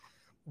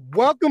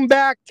Welcome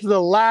back to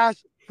the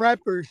Last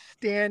Prepper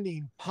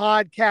Standing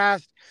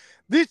podcast.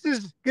 This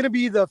is going to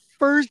be the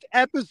first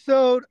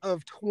episode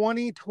of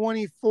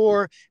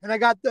 2024, and I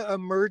got the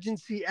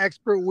emergency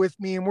expert with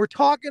me, and we're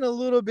talking a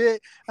little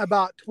bit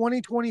about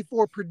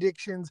 2024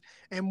 predictions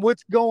and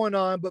what's going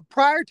on. But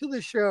prior to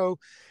the show,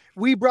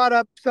 we brought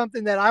up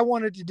something that I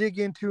wanted to dig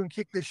into and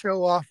kick the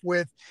show off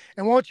with.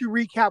 And why don't you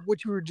recap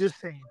what you were just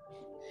saying?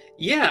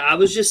 Yeah, I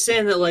was just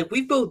saying that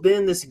we've both been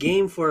in this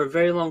game for a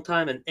very long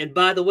time, and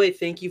by the way,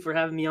 thank you for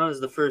having me on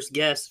as the first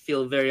guest.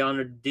 Feel very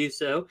honored to do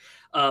so.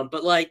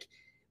 But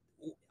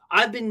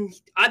I've been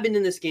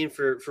in this game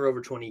for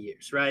over 20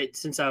 years, right?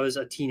 Since I was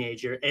a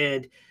teenager,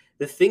 and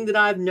the thing that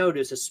I've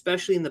noticed,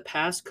 especially in the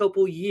past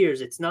couple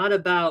years, it's not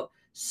about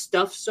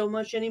stuff so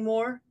much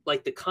anymore.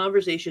 Like the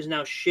conversation is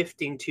now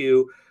shifting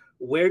to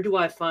where do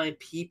I find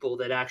people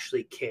that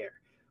actually care?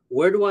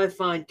 Where do I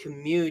find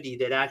community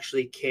that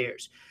actually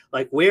cares?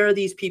 Like, where are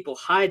these people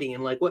hiding?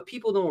 And like, what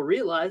people don't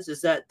realize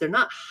is that they're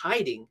not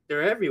hiding.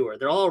 They're everywhere.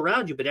 They're all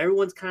around you, but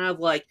everyone's kind of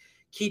like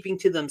keeping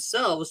to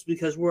themselves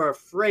because we're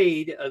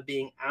afraid of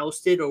being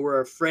ousted, or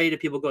we're afraid of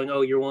people going,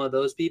 oh, you're one of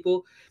those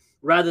people,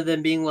 rather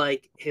than being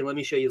like, hey, let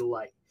me show you the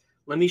light.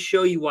 Let me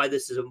show you why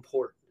this is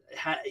important.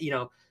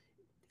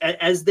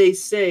 As they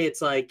say,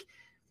 it's like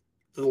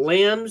the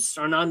lambs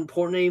are not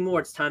important anymore.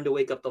 It's time to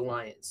wake up the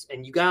lions,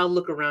 and you got to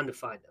look around to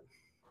find them.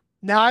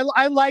 Now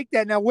I like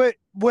that. Now what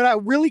I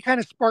really kind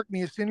of sparked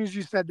me as soon as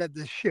you said that,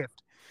 the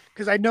shift,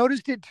 because I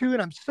noticed it too,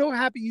 and I'm so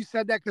happy you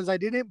said that because I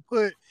didn't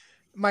put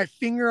my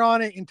finger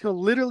on it until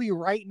literally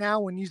right now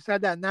when you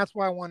said that, and that's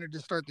why I wanted to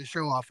start the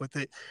show off with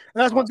it.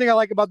 And that's one thing I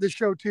like about this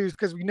show too, is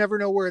because we never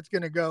know where it's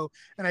going to go.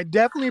 And I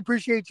definitely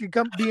appreciate you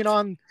being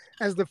on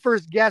as the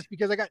first guest,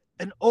 because I got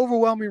an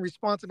overwhelming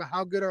response about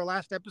how good our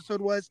last episode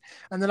was,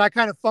 and then I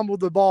kind of fumbled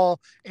the ball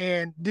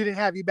and didn't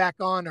have you back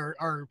on,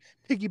 or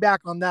piggyback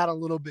on that a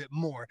little bit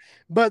more.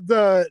 But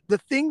the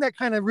thing that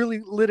kind of really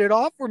lit it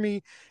off for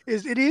me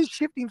is it is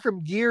shifting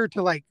from gear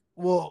to like,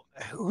 well,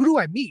 who do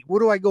I meet? What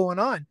do I going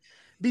on?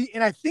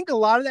 And I think a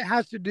lot of that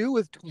has to do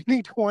with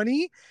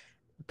 2020.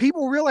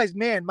 People realize,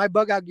 man, my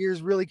bug out gear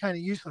is really kind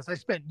of useless. I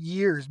spent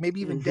years, maybe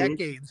even Mm-hmm.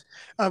 decades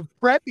of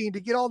prepping to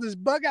get all this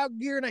bug out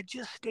gear, and I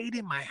just stayed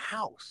in my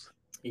house.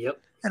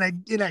 Yep. And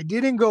I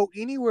didn't go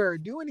anywhere or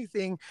do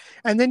anything.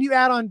 And then you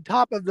add on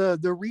top of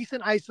the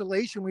recent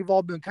isolation we've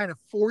all been kind of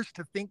forced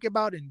to think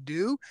about and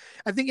do.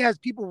 I think it has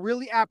people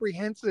really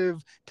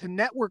apprehensive to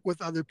network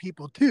with other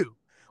people too.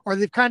 Or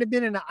they've kind of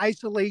been in an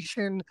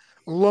isolation,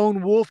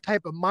 lone wolf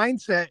type of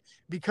mindset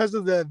because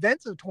of the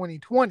events of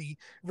 2020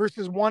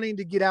 versus wanting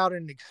to get out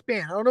and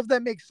expand. I don't know if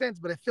that makes sense,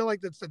 but I feel like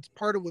that's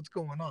part of what's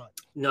going on.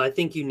 No, I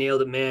think you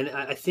nailed it, man.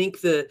 I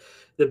think the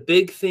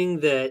big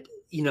thing that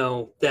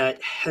that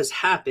has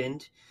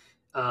happened,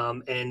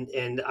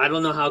 and I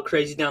don't know how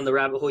crazy down the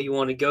rabbit hole you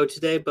want to go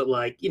today, but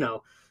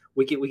we'll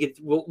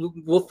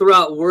throw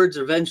out words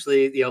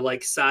eventually,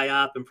 like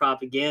psyop and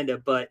propaganda,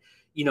 but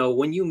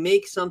when you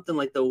make something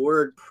like the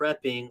word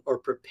prepping or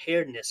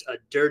preparedness a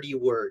dirty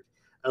word,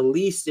 at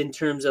least in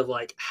terms of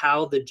like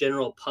how the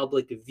general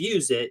public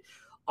views it,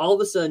 all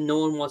of a sudden no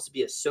one wants to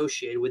be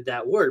associated with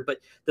that word. But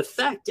the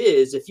fact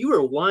is, if you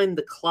rewind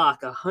the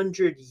clock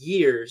 100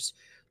 years,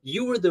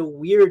 you were the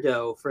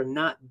weirdo for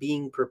not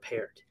being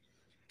prepared.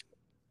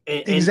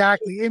 And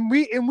Exactly. And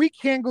we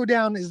can go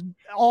down as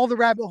all the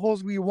rabbit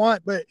holes we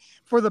want, but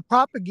for the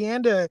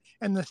propaganda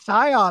and the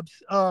psyops,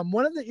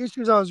 one of the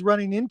issues I was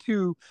running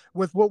into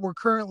with what we're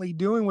currently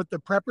doing with the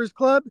Preppers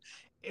Club,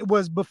 it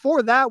was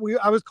before that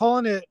I was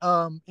calling it,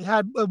 it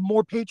had a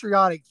more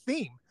patriotic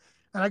theme.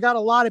 And I got a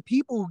lot of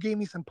people who gave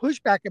me some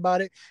pushback about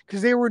it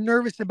because they were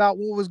nervous about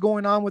what was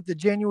going on with the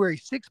January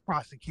 6th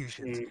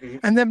prosecutions mm-hmm.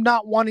 and them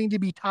not wanting to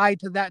be tied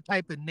to that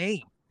type of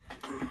name.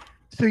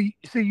 So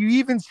you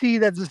even see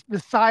that the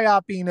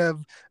psyoping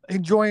of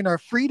enjoying our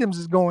freedoms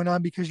is going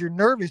on because you're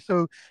nervous.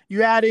 So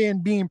you add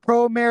in being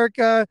pro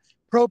America,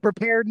 pro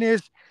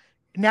preparedness.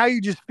 Now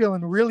you're just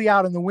feeling really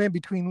out in the wind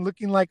between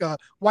looking like a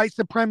white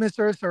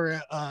supremacist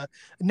or a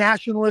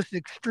nationalist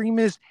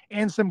extremist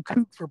and some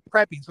kook for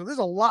prepping. So there's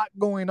a lot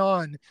going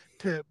on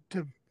to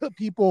put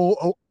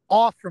people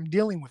off from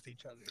dealing with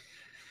each other.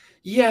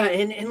 Yeah,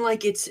 and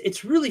like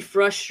it's really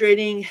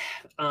frustrating.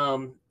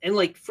 And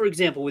like for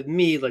example, with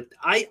me, like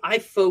I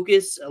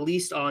focus at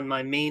least on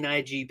my main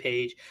IG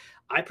page.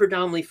 I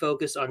predominantly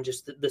focus on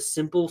just the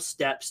simple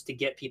steps to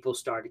get people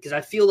started because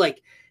I feel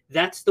like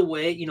that's the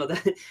way,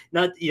 that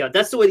not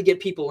that's the way to get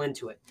people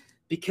into it.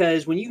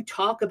 Because when you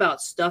talk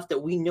about stuff that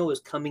we know is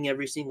coming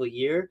every single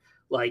year,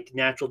 like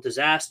natural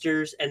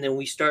disasters, and then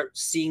we start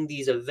seeing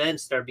these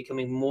events that are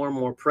becoming more and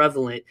more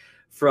prevalent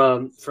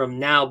from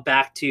now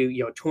back to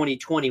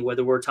 2020,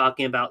 whether we're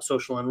talking about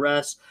social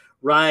unrest,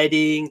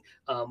 rioting,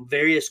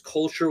 various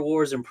culture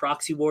wars and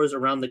proxy wars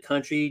around the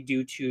country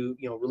due to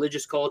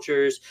religious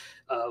cultures,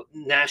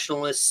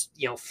 nationalist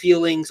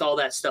feelings, all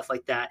that stuff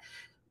like that.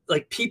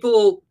 Like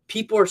people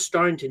are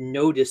starting to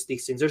notice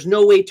these things. There's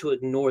no way to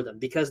ignore them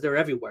because they're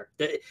everywhere,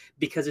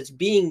 because it's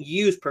being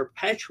used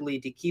perpetually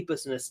to keep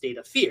us in a state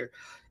of fear.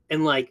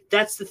 And like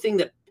that's the thing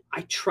that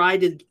I try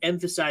to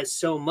emphasize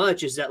so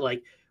much is that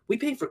like we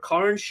pay for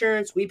car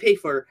insurance, we pay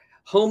for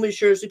home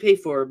insurance, we pay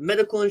for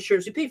medical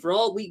insurance, we pay for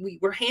all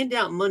we're handing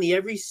out money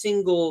every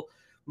single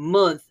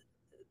month,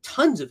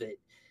 tons of it.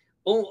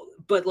 Oh,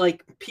 but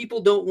like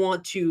people don't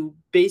want to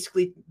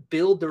basically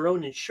build their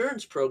own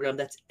insurance program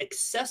that's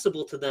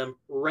accessible to them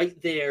right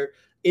there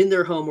in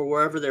their home or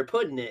wherever they're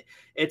putting it.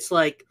 It's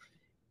like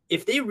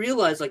if they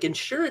realize like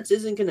insurance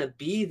isn't going to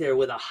be there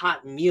with a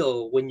hot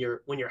meal when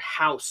your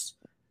house,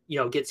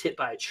 gets hit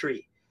by a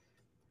tree.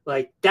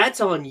 Like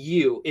that's on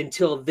you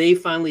until they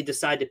finally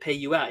decide to pay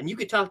you out. And you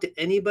could talk to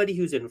anybody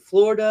who's in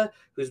Florida,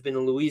 who's been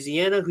in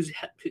Louisiana,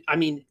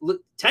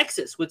 look,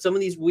 Texas, with some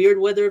of these weird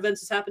weather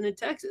events that's happened in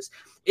Texas.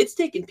 It's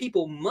taken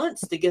people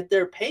months to get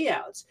their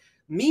payouts.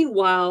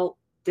 Meanwhile,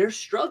 they're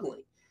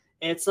struggling.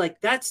 And it's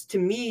like, that's to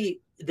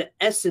me, the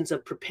essence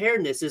of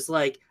preparedness is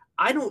like,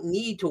 I don't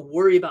need to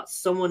worry about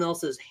someone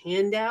else's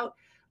handout.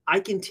 I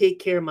can take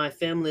care of my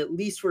family at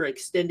least for an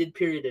extended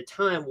period of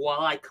time while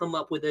I come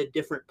up with a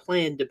different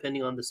plan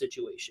depending on the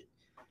situation.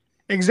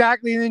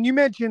 Exactly. And then you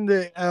mentioned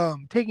the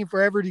taking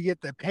forever to get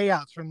the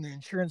payouts from the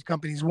insurance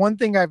companies. One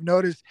thing I've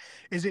noticed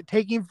is it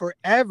taking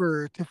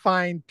forever to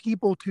find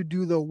people to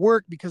do the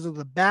work because of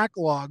the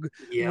backlog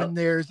when Yep.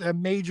 there's a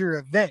major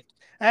event.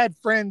 I had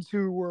friends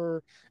who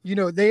were,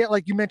 they,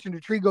 like you mentioned,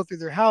 a tree go through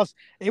their house.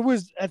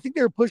 I think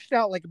they were pushed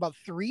out like about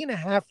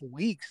 3.5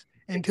 weeks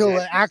until an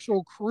Exactly.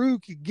 actual crew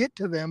could get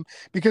to them,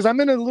 because I'm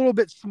in a little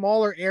bit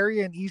smaller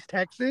area in East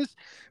Texas,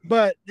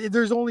 but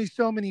there's only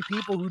so many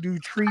people who do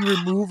tree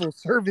removal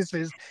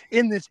services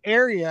in this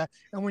area.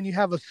 And when you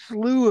have a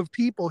slew of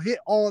people hit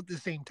all at the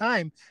same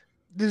time,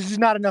 there's just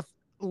not enough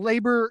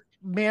labor,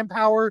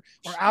 manpower,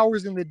 or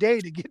hours in the day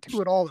to get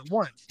to it all at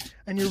once.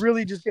 And you're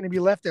really just going to be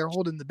left there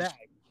holding the bag.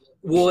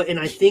 Well, and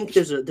I think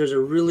there's a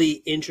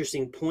really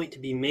interesting point to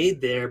be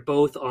made there,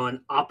 both on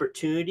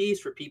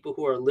opportunities for people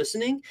who are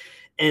listening,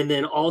 and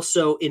then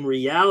also in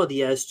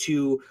reality as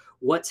to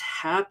what's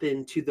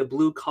happened to the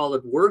blue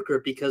collar worker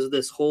because of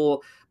this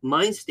whole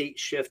mind state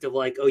shift of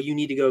like, oh, you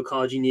need to go to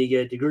college, you need to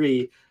get a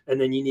degree,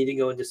 and then you need to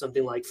go into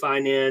something like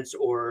finance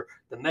or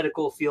the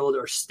medical field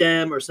or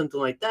STEM or something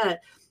like that.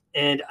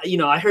 And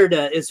I heard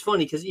it's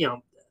funny because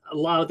a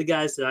lot of the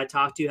guys that I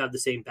talk to have the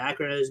same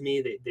background as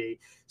me. They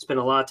spent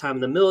a lot of time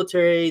in the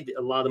military.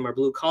 A lot of them are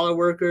blue collar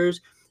workers.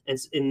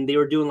 And they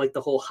were doing like the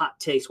whole hot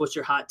takes. What's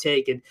your hot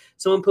take? And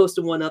someone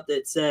posted one up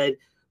that said,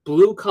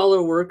 blue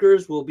collar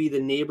workers will be the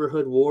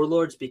neighborhood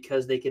warlords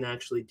because they can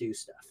actually do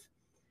stuff.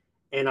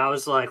 And I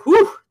was like,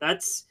 whew,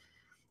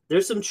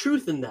 there's some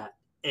truth in that.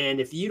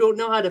 And if you don't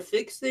know how to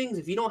fix things,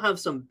 if you don't have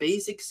some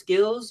basic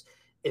skills,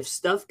 if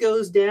stuff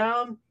goes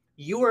down,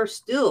 you are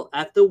still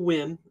at the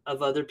whim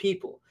of other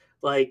people.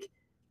 Like,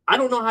 I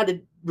don't know how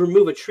to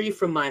remove a tree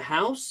from my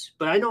house,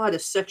 but I know how to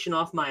section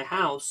off my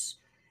house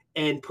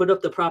and put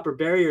up the proper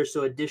barriers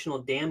so additional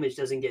damage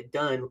doesn't get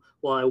done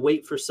while I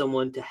wait for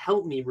someone to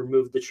help me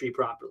remove the tree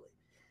properly.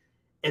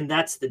 And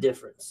that's the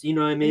difference. You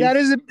know what I mean? That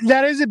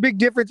is a big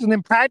difference. And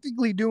then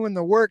practically doing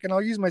the work. And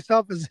I'll use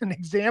myself as an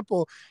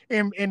example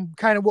in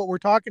kind of what we're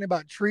talking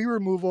about, tree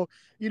removal.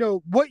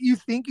 What you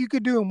think you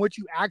could do and what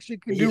you actually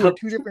can do are Yep.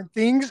 two different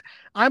things.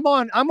 I'm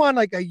on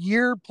like a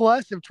year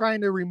plus of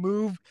trying to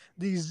remove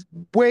these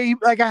way,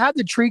 like I had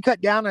the tree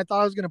cut down. I thought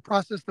I was going to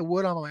process the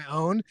wood on my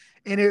own.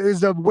 And it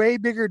was a way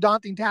bigger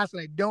daunting task,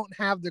 and I don't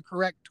have the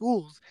correct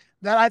tools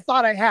that I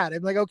thought I had.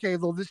 I'm like, okay,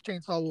 well, this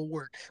chainsaw will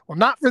work. Well,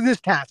 not for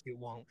this task, it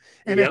won't.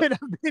 And Yep.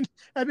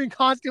 I've been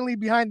constantly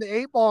behind the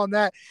eight ball on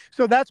that.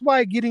 So that's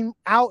why getting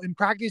out and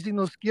practicing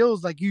those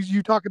skills, like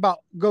you talk about,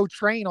 go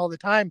train all the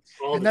time.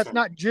 All And the that's time.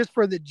 not just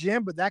for the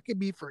gym, but that could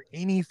be for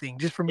anything,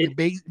 just from your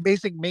It,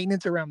 basic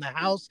maintenance around the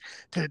house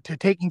to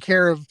taking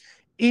care of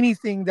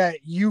anything that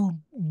you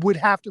would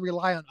have to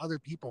rely on other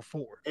people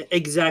for.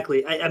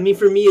 Exactly. I mean,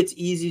 for me, it's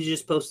easy to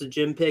just post a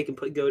gym pic and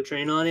put go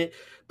train on it.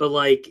 But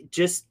like,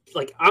 just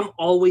like I'm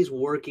always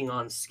working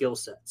on skill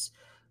sets.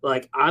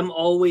 Like I'm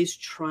always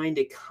trying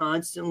to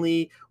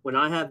constantly, when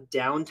I have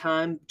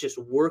downtime, just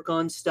work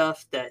on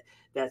stuff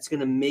that's going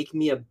to make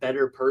me a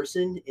better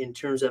person in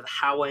terms of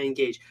how I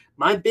engage.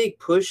 My big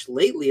push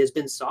lately has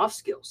been soft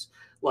skills,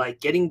 like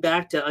getting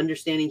back to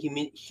understanding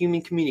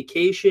human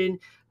communication,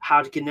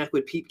 how to connect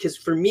with people. Because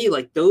for me,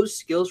 like those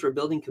skills for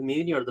building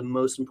community are the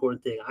most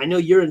important thing. I know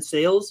you're in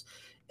sales,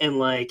 and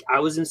like I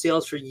was in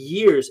sales for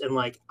years, and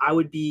like I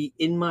would be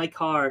in my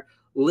car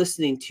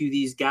listening to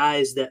these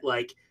guys that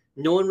like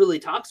no one really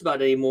talks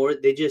about anymore.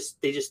 They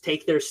just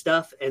take their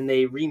stuff and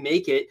they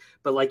remake it.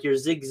 But like your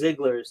Zig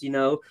Ziglars,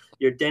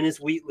 your Dennis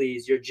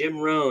Wheatleys, your Jim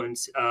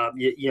Rohns,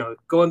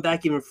 going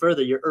back even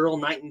further, your Earl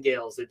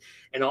Nightingales,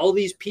 and all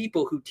these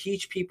people who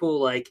teach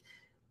people like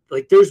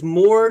there's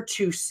more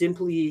to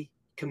simply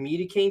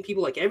communicating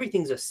people. Like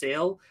everything's a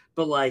sale,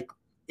 but like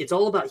it's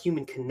all about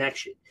human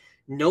connection.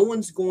 No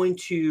one's going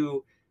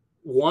to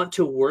want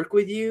to work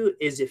with you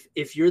is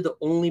if you're the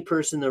only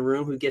person in the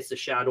room who gets to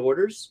shout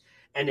orders,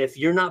 and if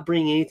you're not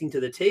bringing anything to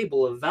the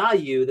table of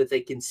value that they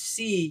can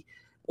see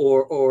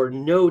or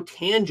know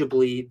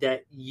tangibly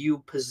that you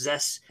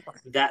possess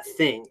that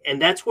thing.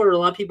 And that's where a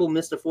lot of people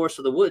miss the forest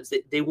for the woods.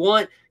 They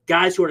want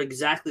guys who are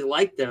exactly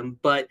like them,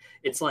 but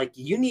it's like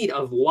you need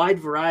a wide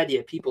variety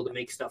of people to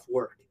make stuff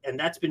work. And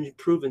that's been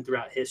proven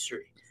throughout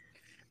history.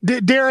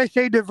 Dare I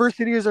say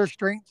diversity is our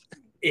strength?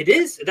 It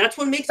is. That's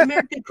what makes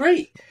America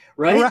great,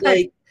 right? Right.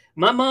 Like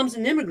my mom's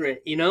an immigrant,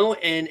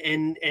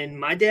 and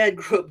my dad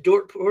grew up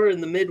dirt poor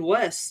in the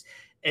Midwest.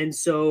 And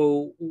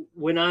so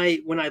when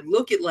I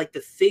look at like the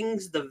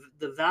things, the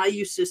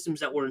value systems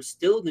that were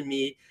instilled in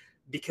me,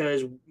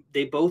 because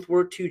they both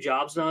worked two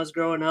jobs when I was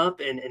growing up,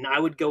 and I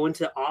would go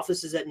into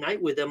offices at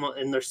night with them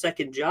in their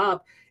second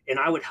job, and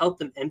I would help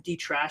them empty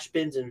trash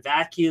bins and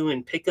vacuum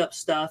and pick up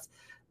stuff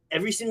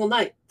every single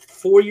night.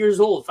 4 years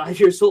old, 5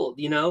 years old,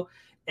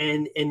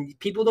 and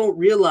people don't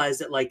realize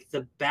that like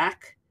the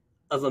backbone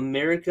of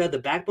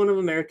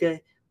America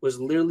was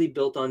literally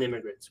built on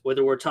immigrants.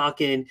 Whether we're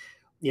talking,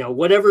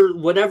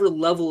 whatever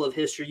level of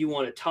history you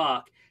want to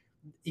talk,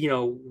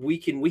 we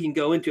can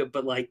go into it,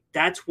 but like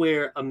that's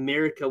where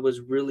America was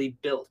really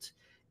built.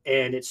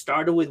 And it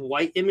started with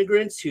white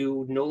immigrants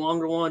who no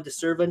longer wanted to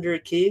serve under a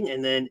king,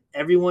 and then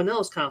everyone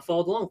else kind of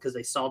followed along because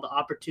they saw the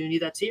opportunity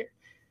that's here.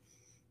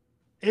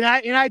 And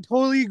I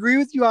totally agree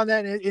with you on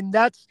that. And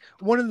that's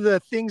one of the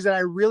things that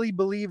I really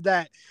believe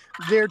that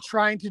they're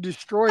trying to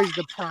destroy is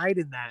the pride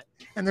in that.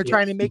 And they're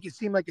trying to make it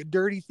seem like a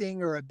dirty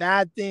thing or a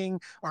bad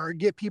thing, or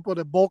get people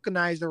to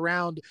balkanize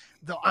around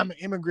I'm an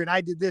immigrant,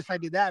 I did this, I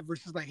did that,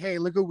 versus like, hey,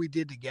 look what we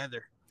did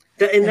together.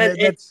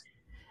 That's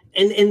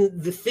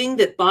the thing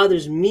that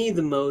bothers me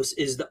the most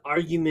is the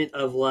argument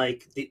of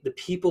like the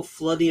people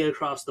flooding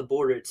across the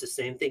border. It's the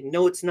same thing.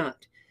 No, it's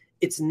not.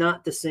 It's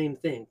not the same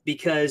thing,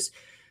 because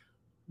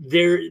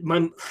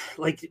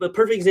like a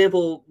perfect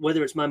example,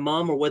 whether it's my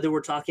mom or whether we're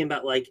talking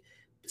about like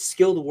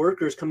skilled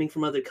workers coming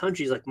from other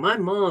countries, like my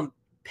mom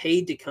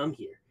paid to come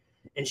here,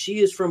 and she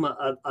is from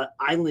a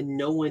island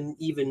no one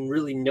even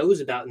really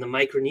knows about in the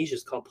Micronesia.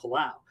 It's called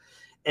Palau.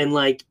 And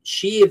like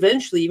she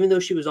eventually, even though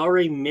she was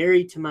already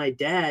married to my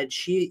dad,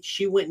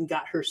 she went and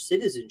got her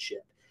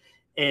citizenship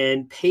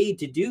and paid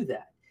to do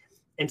that.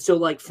 And so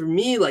like for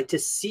me, like to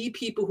see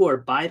people who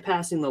are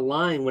bypassing the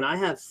line, when I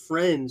have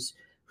friends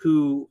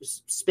who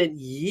spent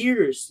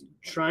years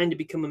trying to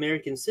become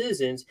American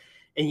citizens,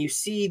 and you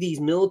see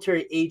these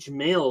military-age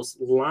males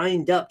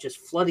lined up, just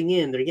flooding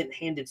in. They're getting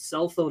handed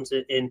cell phones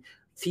and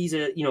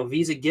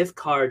Visa gift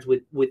cards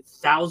with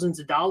thousands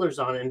of dollars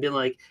on it, and been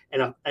like,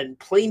 and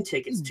plane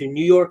tickets to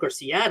New York or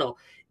Seattle.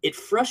 It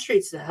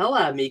frustrates the hell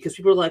out of me, because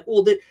people are like,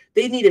 well,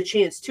 they need a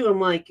chance too. I'm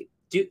like,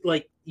 dude,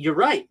 like you're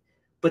right,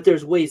 but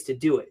there's ways to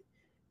do it.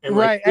 And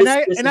right.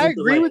 Like, and I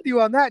agree with you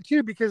on that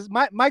too, because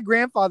my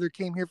grandfather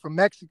came here from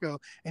Mexico,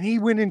 and he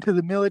went into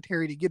the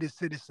military to get his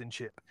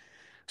citizenship.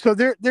 So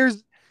there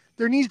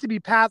needs to be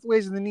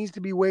pathways, and there needs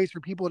to be ways for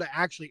people to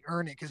actually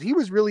earn it, because he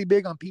was really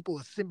big on people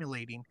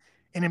assimilating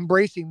and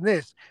embracing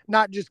this,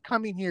 not just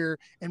coming here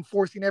and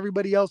forcing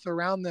everybody else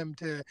around them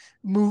to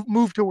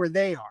move to where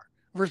they are,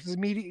 versus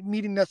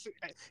meeting us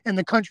in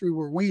the country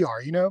where we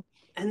are,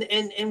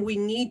 And we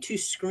need to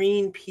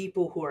screen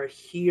people who are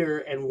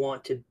here and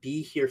want to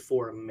be here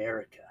for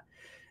America.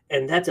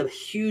 And that's a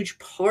huge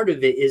part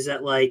of it, is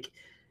that like,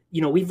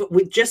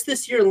 we just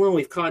this year alone,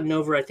 we've caught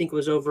over, I think it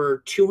was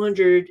over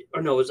 200,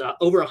 or no, it was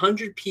over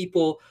 100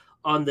 people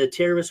on the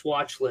terrorist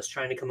watch list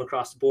trying to come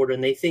across the border.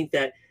 And they think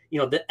that,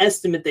 the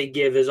estimate they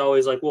give is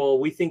always like, well,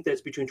 we think that's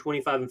between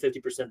 25 and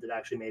 50% that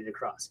actually made it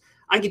across.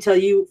 I can tell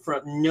you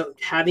from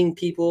having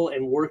people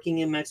and working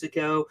in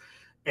Mexico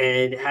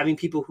and having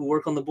people who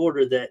work on the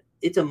border that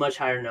it's a much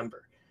higher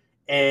number.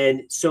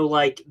 And so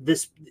like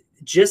this,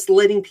 just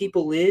letting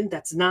people in,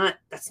 that's not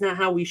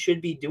how we should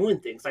be doing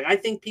things. Like I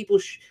think people,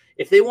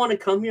 if they want to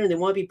come here and they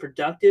want to be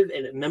productive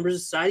and members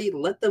of society,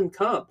 let them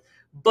come.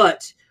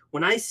 But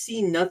when I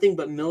see nothing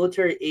but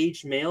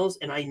military-aged males,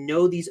 and I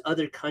know these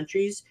other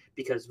countries,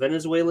 because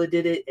Venezuela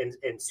did it,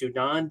 and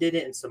Sudan did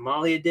it, and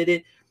Somalia did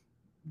it,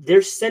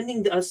 they're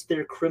sending us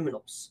their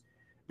criminals.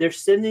 They're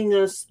sending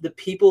us the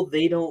people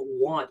they don't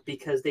want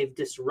because they've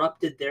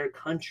disrupted their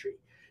country.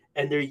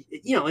 And they're,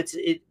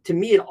 to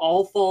me, it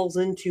all falls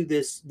into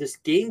this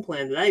game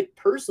plan that I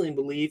personally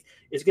believe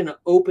is going to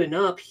open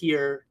up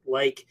here,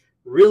 like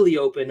really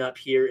open up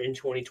here in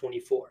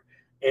 2024.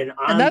 And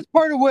that's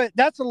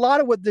that's a lot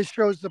of what this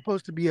show is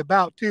supposed to be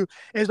about too,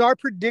 is our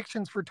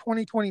predictions for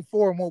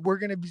 2024 and what we're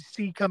going to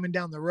see coming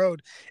down the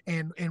road,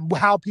 and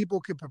how people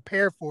can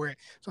prepare for it.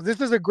 So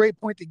this is a great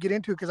point to get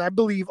into, because I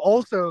believe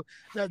also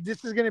that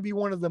this is going to be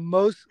one of the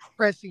most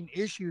pressing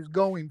issues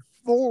going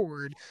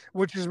forward,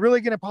 which is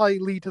really going to probably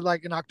lead to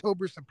like an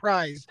October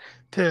surprise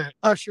to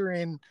usher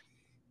in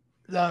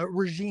the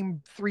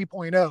regime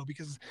 3.0,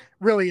 because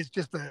really it's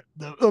just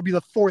it'll be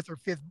the fourth or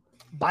fifth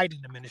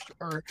Biden administration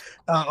or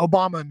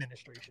Obama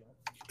administration.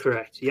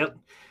 Correct. Yep.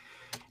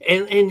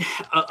 And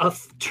a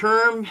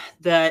term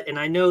that, and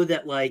I know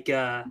that like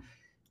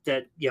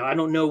that, I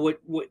don't know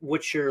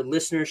what's your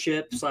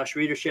listenership slash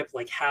readership,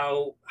 like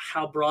how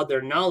broad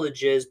their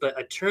knowledge is, but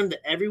a term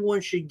that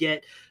everyone should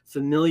get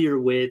familiar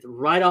with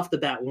right off the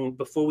bat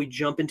before we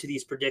jump into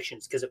these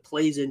predictions, because it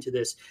plays into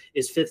this,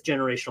 is fifth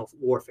generational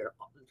warfare,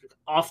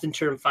 often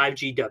termed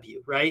 5GW,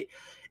 right?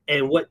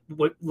 And what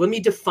let me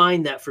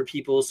define that for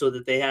people so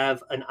that they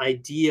have an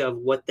idea of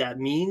what that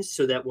means,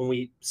 so that when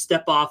we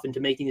step off into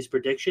making these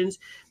predictions,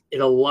 it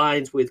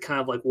aligns with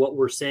kind of like what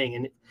we're saying.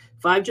 And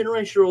five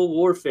generational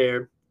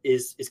warfare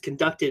is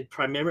conducted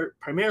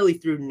primarily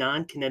through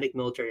non-kinetic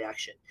military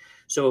action.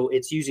 So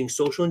it's using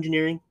social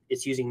engineering,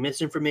 it's using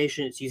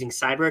misinformation, it's using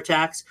cyber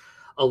attacks,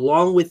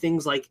 along with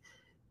things like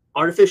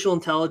artificial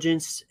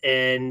intelligence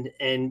and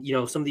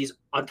some of these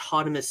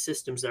autonomous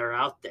systems that are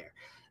out there.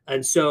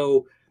 And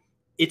so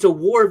it's a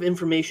war of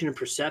information and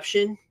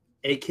perception,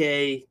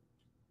 aka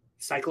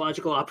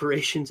psychological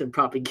operations and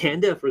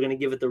propaganda, if we're going to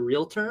give it the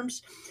real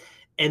terms.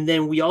 And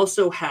then we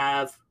also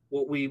have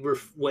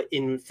what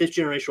in fifth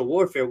generational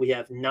warfare, we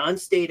have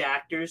non-state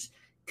actors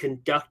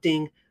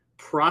conducting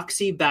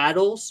proxy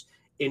battles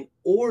in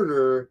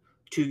order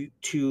to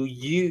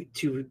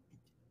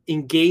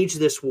engage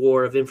this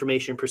war of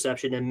information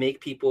perception and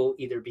make people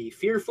either be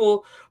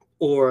fearful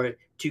or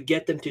to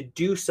get them to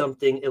do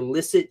something,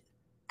 illicit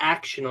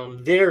action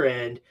on their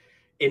end,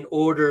 in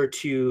order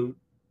to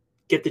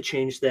get the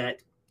change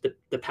that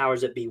the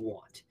powers that be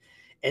want.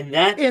 And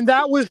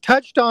that was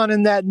touched on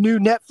in that new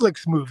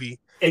Netflix movie.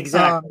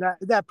 Exactly.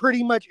 That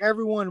pretty much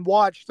everyone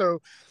watched.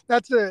 So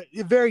that's a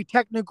very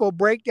technical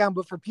breakdown,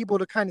 but for people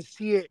to kind of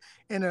see it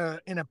in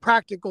a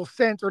practical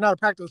sense, or not a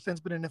practical sense,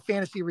 but in a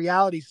fantasy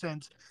reality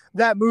sense,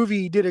 that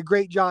movie did a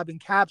great job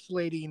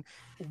encapsulating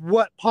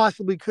what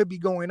possibly could be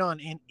going on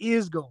and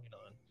is going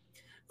on.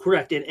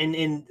 Correct.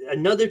 And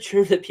another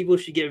term that people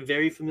should get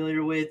very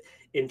familiar with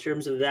in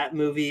terms of that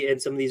movie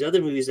and some of these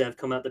other movies that have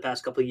come out the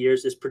past couple of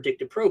years is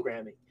predictive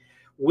programming,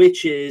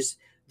 which is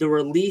the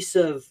release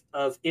of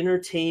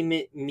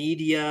entertainment,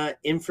 media,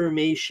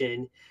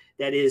 information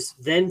that is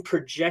then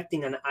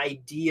projecting an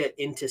idea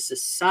into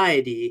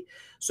society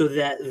so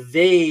that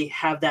they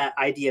have that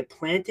idea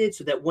planted,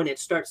 so that when it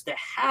starts to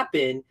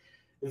happen,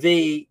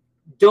 they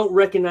don't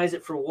recognize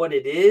it for what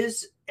it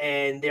is,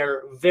 and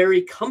they're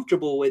very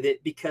comfortable with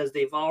it because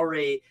they've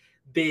already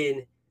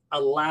been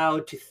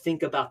allowed to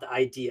think about the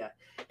idea.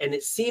 And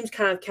it seems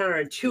kind of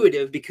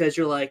counterintuitive because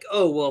you're like,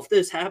 oh, well, if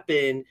this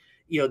happened,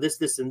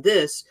 this, and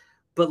this,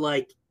 but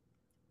like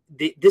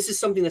this is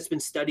something that's been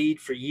studied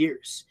for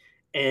years.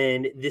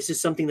 And this is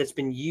something that's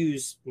been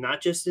used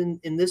not just in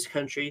this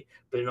country,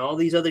 but in all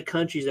these other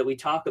countries that we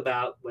talk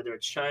about, whether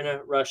it's China,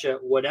 Russia,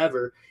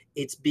 whatever.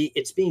 It's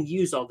being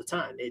used all the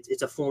time.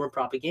 It's a form of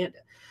propaganda.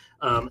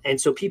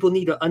 And so people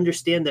need to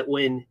understand that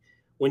when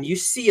you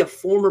see a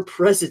former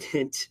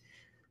president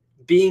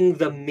being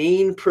the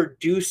main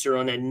producer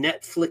on a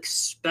Netflix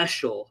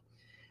special,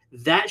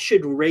 that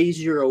should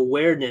raise your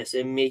awareness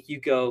and make you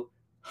go,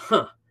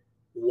 huh,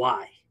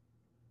 why?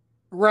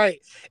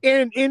 Right.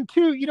 And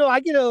two, I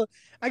get a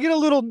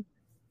little,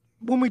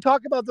 when we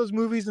talk about those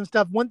movies and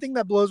stuff, one thing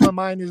that blows my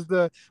mind is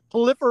the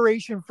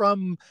proliferation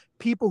from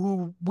people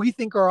who we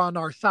think are on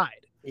our side.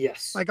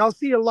 Yes. Like I'll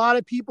see a lot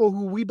of people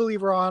who we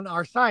believe are on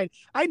our side.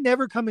 I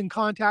never come in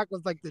contact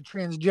with like the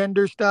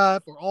transgender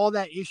stuff or all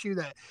that issue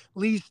that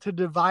leads to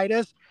divide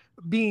us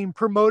being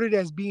promoted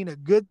as being a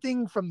good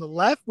thing from the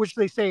left, which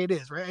they say it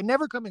is, right? I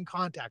never come in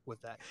contact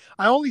with that.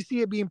 I only see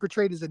it being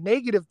portrayed as a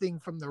negative thing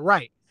from the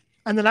right.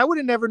 And then I would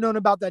have never known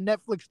about that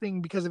Netflix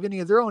thing because of any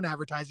of their own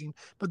advertising,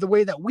 but the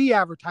way that we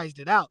advertised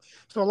it out.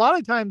 So a lot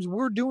of times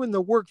we're doing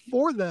the work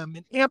for them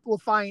and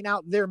amplifying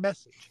out their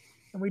message,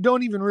 and we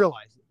don't even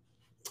realize it.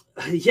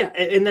 Yeah,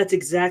 and that's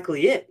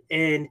exactly it.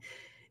 And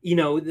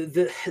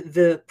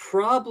the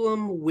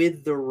problem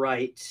with the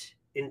right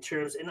in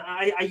terms, and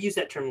I use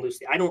that term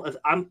loosely.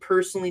 I'm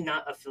personally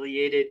not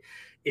affiliated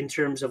in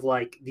terms of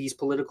like these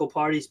political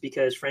parties,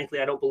 because frankly,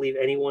 I don't believe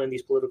anyone in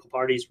these political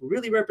parties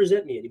really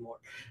represent me anymore.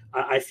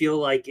 I feel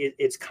like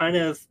it's kind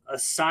of a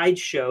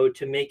sideshow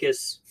to make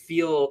us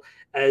feel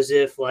as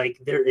if like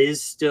there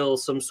is still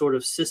some sort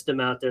of system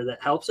out there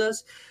that helps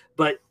us.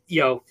 But,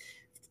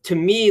 to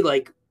me,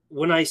 like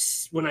when I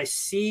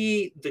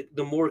see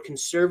the more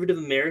conservative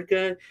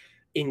America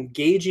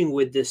engaging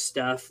with this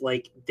stuff,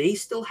 like they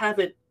still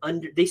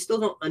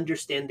don't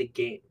understand the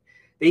game.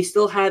 They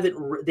still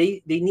haven't.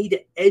 They need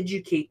to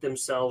educate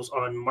themselves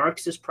on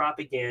Marxist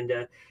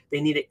propaganda. They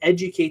need to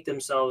educate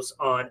themselves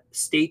on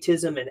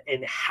statism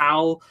and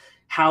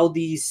how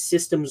these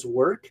systems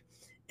work.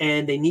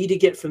 And they need to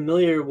get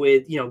familiar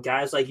with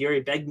guys like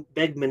Yuri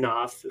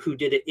Begmanov, who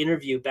did an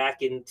interview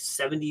back in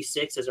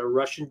 '76 as a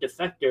Russian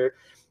defector.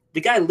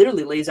 The guy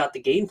literally lays out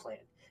the game plan.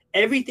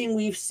 Everything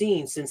we've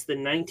seen since the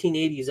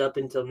 1980s up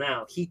until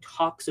now, he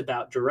talks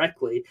about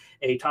directly,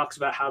 and he talks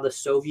about how the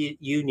Soviet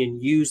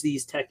Union used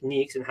these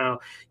techniques and how,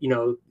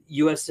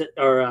 U.S.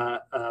 or,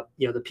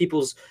 the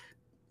People's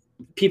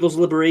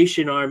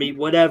Liberation Army,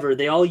 whatever,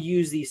 they all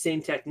use these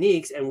same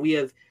techniques, and we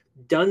have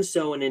done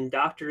so and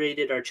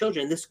indoctrinated our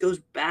children. This goes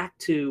back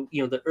to,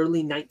 the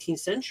early 19th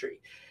century.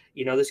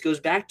 This goes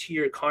back to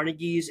your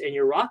Carnegies and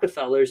your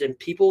Rockefellers, and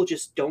people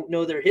just don't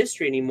know their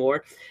history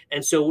anymore.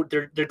 And so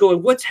they're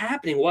going, what's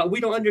happening? What? We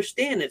don't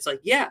understand. It's like,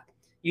 yeah,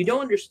 you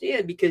don't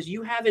understand because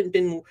you haven't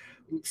been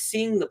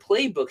seeing the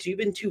playbooks. You've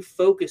been too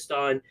focused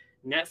on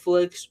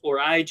Netflix or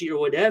IG or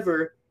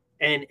whatever,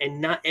 and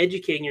not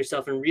educating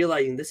yourself and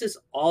realizing this is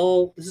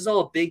all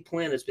a big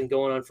plan that's been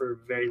going on for a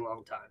very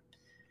long time.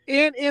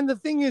 And the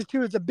thing is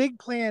too, it's a big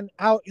plan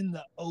out in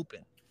the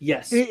open.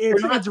 Yes, we're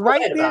not It's right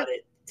quiet there. about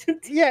it.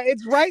 Yeah,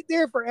 it's right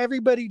there for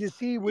everybody to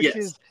see, which Yes.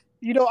 is,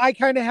 I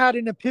kind of had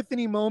an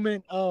epiphany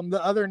moment the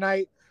other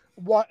night.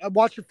 I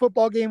watched a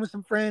football game with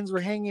some friends. We're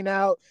hanging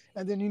out,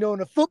 and then in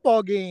a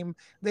football game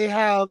they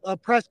have a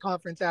press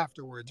conference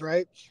afterwards,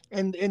 right?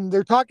 And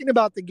they're talking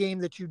about the game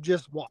that you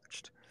just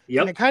watched. And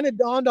Yep. it kind of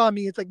dawned on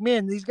me. It's like,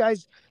 man, these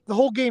guys. The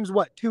whole game's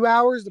what, 2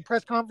 hours? The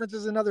press conference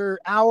is another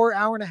hour,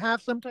 hour and a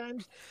half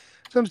sometimes.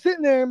 So I'm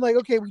sitting there. I'm like,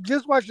 okay, we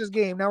just watched this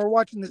game. Now we're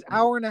watching this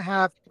hour and a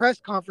half press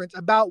conference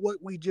about what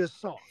we just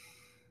saw,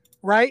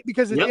 right?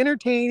 Because it's Yep.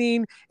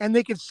 entertaining and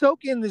they can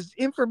soak in this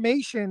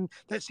information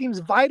that seems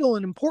vital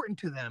and important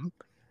to them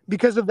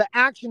because of the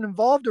action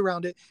involved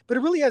around it, but it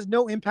really has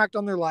no impact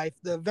on their life.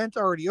 The event's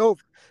already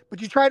over.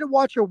 But you try to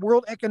watch a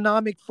World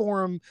Economic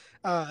Forum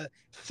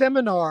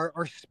seminar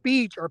or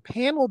speech or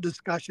panel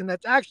discussion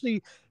that's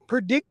actually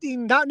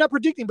predicting, not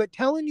predicting, but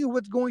telling you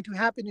what's going to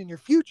happen in your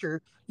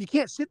future. You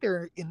can't sit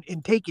there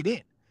and take it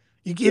in.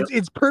 Yep.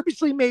 It's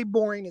purposely made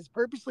boring. It's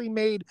purposely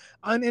made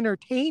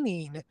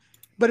unentertaining,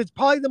 but it's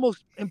probably the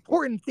most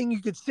important thing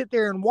you could sit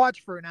there and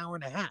watch for an hour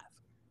and a half.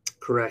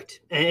 Correct.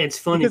 And it's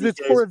funny Because it's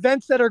for because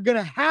events that are going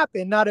to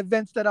happen, not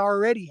events that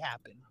already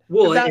happened.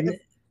 well, That, and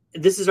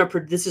this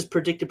is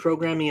predictive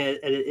programming in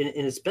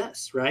its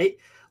best, right?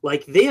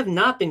 Like they have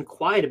not been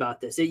quiet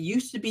about this. It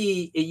used to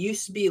be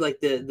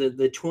like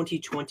the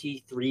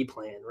 2023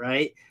 plan,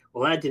 right?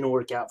 Well, that didn't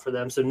work out for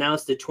them. So now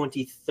it's the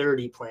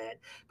 2030 plan.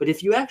 But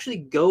if you actually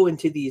go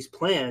into these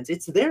plans,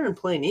 it's there in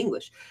plain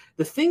English.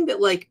 The thing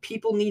that like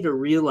people need to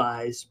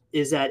realize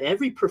is that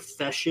every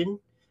profession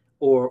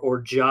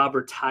or job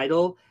or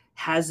title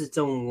has its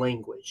own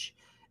language.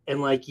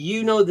 And like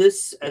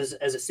this as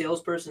a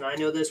salesperson, I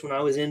know this when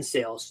I was in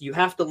sales. You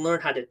have to learn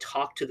how to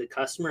talk to the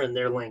customer in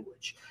their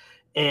language.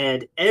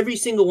 And every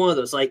single one of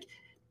those, like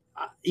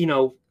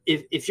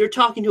if you're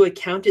talking to an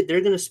accountant, they're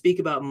going to speak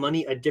about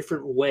money a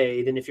different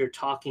way than if you're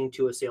talking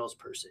to a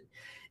salesperson.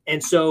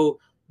 And so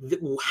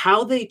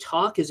how they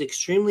talk is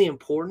extremely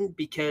important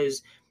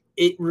because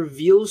it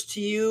reveals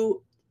to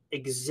you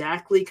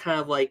exactly kind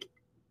of like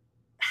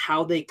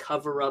how they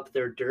cover up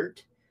their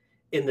dirt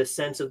in the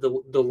sense of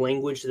the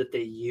language that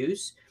they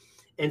use.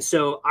 And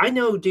so I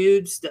know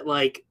dudes that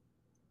like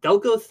they'll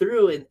go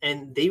through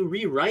and they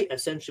rewrite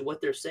essentially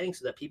what they're saying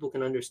so that people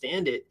can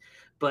understand it,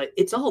 but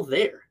it's all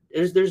there.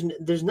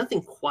 There's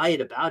nothing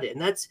quiet about it.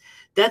 And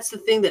that's the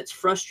thing that's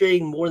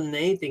frustrating more than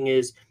anything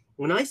is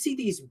when I see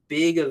these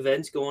big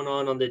events going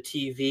on the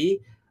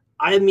TV,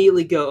 I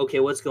immediately go,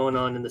 okay, what's going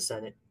on in the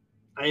Senate?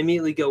 I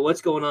immediately go,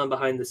 what's going on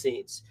behind the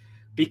scenes?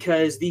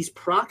 Because these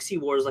proxy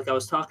wars, like I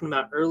was talking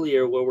about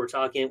earlier, where we're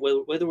talking,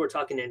 whether we're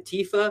talking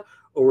Antifa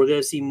or we're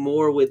going to see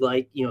more with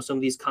like, some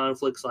of these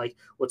conflicts, like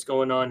what's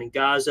going on in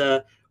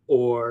Gaza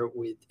or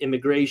with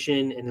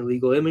immigration and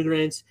illegal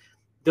immigrants,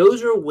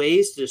 those are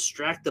ways to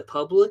distract the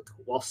public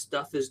while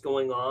stuff is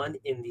going on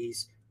in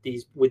these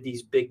with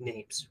these big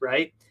names,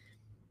 right?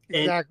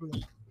 exactly.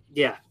 And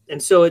yeah,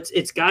 and so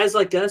it's guys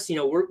like us,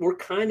 we're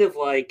kind of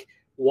like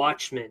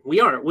watchmen. We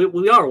are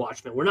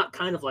watchmen. We're not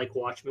kind of like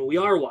watchmen. We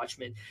are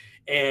watchmen.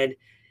 And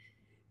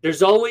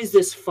there's always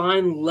this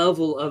fine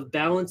level of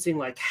balancing,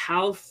 like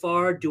how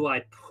far do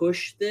I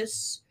push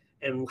this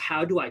and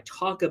how do I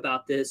talk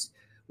about this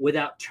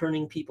without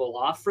turning people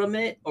off from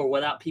it or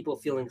without people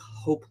feeling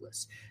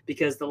hopeless?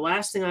 Because the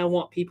last thing I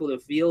want people to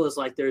feel is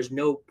like there's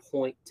no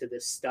point to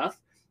this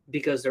stuff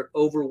because they're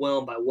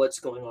overwhelmed by what's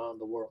going on in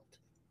the world.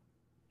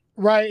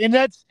 Right. And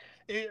that's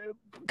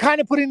kind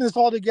of putting this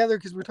all together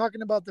because we're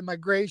talking about the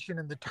migration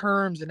and the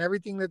terms and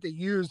everything that they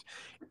use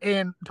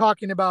and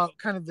talking about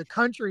kind of the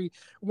country.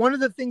 One of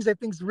the things I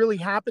think is really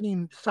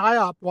happening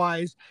PSYOP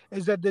wise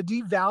is that the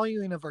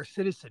devaluing of our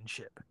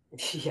citizenship,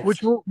 Yes.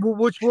 which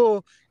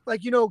will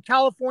like,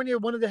 California,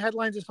 one of the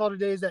headlines I saw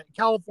today is that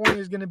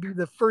California is going to be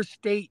the first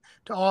state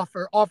to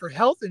offer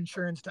health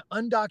insurance to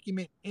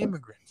undocumented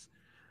immigrants,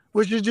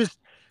 which is just,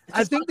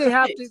 I think they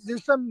have to.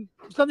 There's something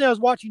I was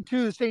watching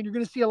too, saying you're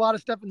going to see a lot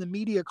of stuff in the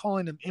media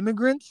calling them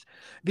immigrants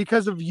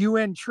because of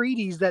UN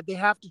treaties that they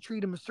have to treat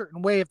them a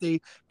certain way if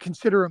they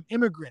consider them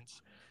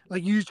immigrants.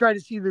 Like you try to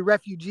see the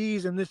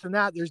refugees and this and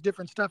that. There's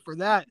different stuff for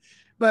that,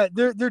 but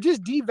they're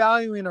just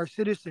devaluing our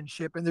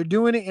citizenship and they're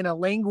doing it in a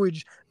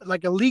language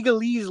like a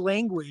legalese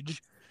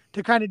language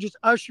to kind of just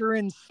usher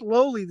in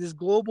slowly this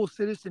global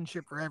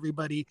citizenship for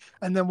everybody,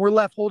 and then we're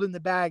left holding the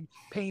bag,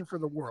 paying for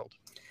the world.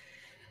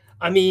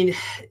 I mean,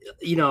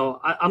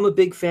 I'm a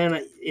big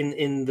fan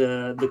in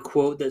the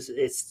quote that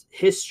it's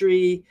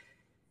history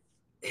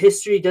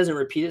doesn't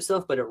repeat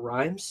itself, but it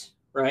rhymes,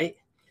 right?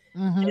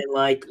 Mm-hmm. And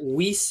like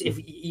if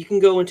you can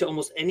go into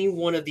almost any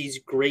one of these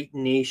great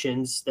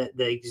nations that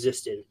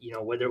existed, you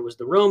know, whether it was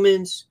the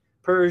Romans,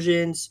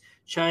 Persians,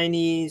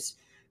 Chinese,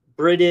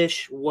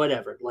 British,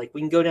 whatever. Like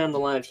we can go down the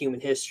line of human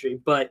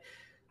history, but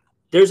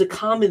there's a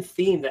common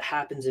theme that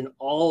happens in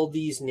all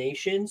these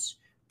nations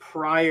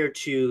prior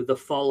to the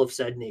fall of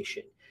said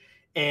nation.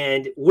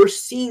 And we're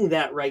seeing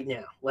that right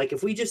now. Like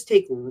if we just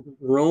take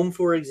Rome,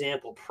 for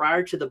example,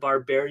 prior to the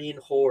barbarian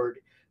horde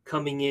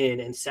coming in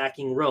and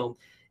sacking Rome,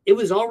 it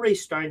was already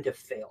starting to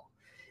fail.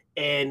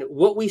 And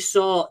what we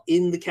saw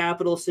in the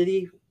capital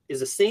city is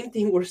the same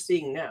thing we're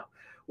seeing now.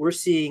 We're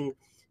seeing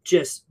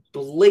just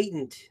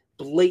blatant,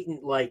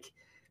 like,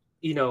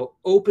 you know,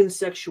 open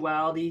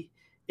sexuality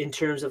in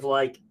terms of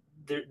like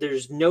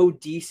there's no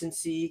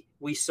decency.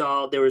 We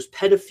saw there was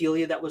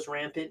pedophilia that was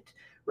rampant,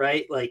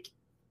 right? Like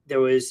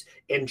there was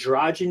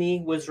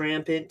androgyny was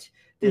rampant,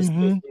 this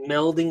Mm-hmm.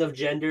 melding of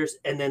genders,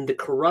 and then the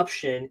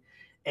corruption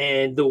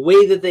and the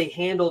way that they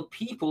handled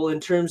people in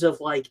terms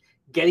of like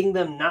getting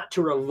them not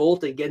to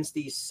revolt against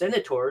these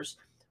senators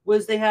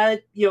was they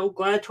had, you know,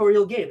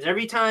 gladiatorial games.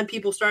 Every time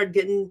people started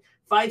getting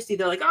feisty,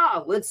 they're like,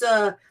 let's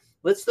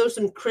throw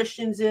some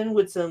Christians in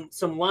with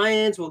some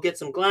lions. We'll get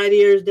some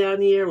gladiators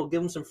down here. We'll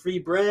give them some free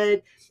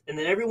bread, and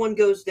then everyone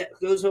goes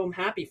home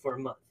happy for a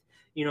month.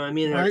 You know what I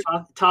mean? And Right.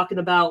 they're talking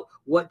about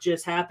what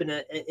just happened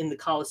in the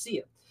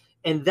Colosseum,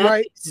 and that's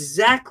Right.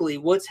 exactly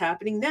what's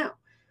happening now.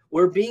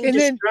 We're being And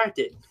then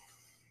distracted.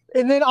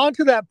 on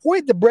to that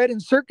point, the bread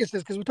and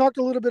circuses, because we talked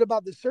a little bit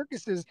about the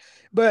circuses,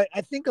 but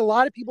I think a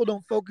lot of people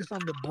don't focus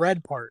on the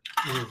bread part,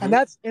 and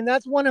Mm-hmm.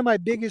 that's one of my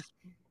biggest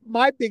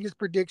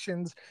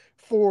predictions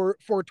for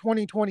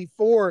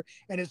 2024,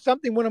 and it's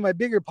something one of my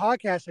bigger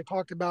podcasts I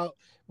talked about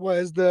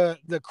was the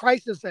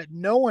crisis that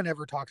no one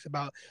ever talks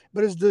about,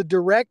 but is the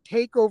direct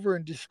takeover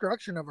and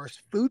destruction of our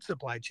food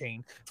supply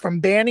chain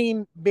from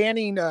banning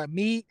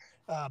meat,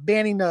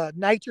 banning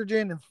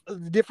nitrogen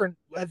and the different,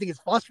 I think it's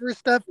phosphorus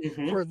stuff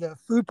Mm-hmm. for the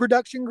food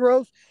production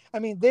growth. I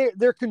mean,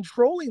 they're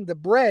controlling the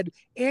bread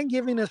and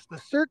giving us the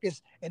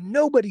circus, and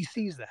nobody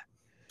sees that.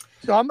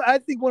 So I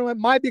think one of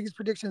my biggest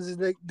predictions is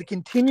the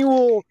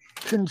continual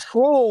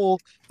control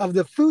of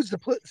the food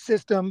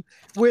system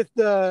with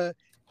the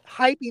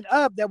hyping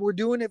up that we're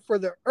doing it for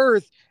the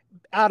earth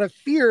out of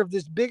fear of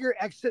this bigger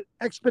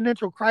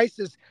exponential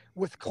crisis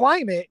with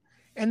climate,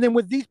 and then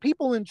with these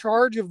people in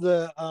charge of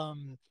the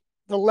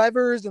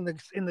levers and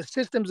the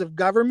systems of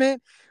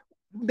government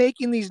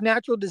making these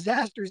natural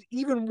disasters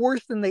even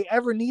worse than they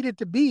ever needed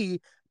to be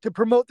to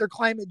promote their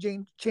climate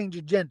change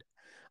agenda.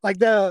 Like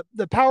the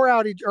power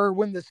outage or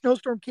when the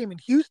snowstorm came in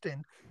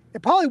Houston,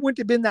 it probably wouldn't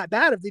have been that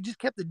bad if they just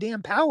kept the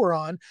damn power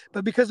on,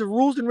 but because of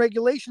rules and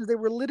regulations, they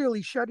were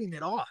literally shutting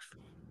it off.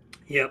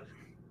 Yep.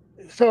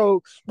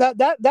 So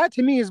that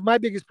to me is my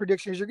biggest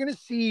prediction is you're going to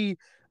see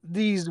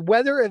these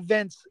weather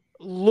events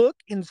look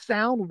and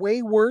sound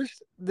way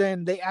worse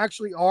than they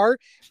actually are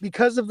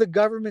because of the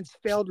government's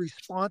failed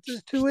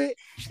responses to it,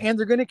 and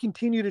they're going to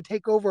continue to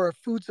take over our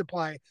food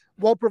supply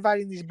while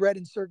providing these bread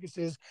and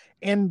circuses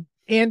and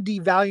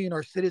devaluing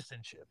our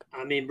citizenship.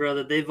 I mean,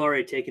 brother, they've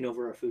already taken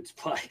over our food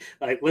supply.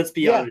 Like, let's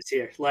be Yeah. honest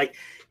here. Like,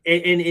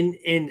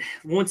 and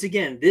once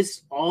again,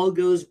 this all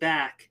goes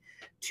back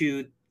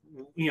to,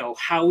 you know,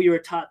 how we were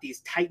taught these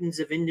titans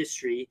of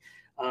industry,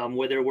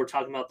 whether we're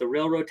talking about the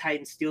railroad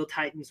titans, steel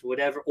titans,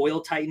 whatever, oil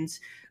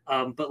titans.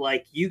 But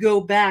like, you go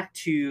back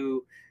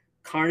to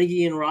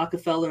Carnegie and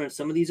Rockefeller and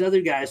some of these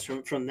other guys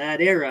from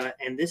that era,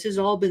 and this has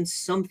all been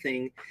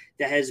something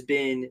that has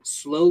been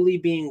slowly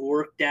being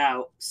worked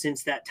out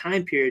since that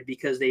time period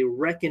because they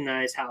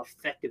recognize how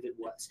effective it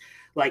was.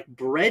 Like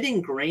bread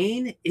and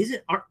grain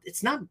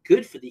it's not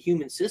good for the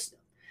human system.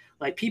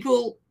 Like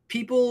people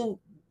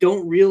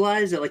don't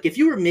realize that like if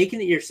you were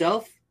making it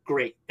yourself,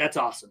 great, that's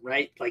awesome,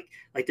 right? Like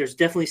there's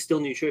definitely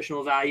still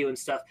nutritional value and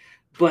stuff,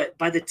 but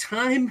by the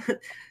time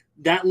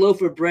that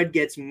loaf of bread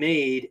gets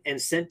made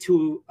and sent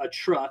to a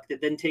truck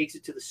that then takes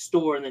it to the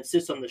store and then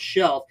sits on the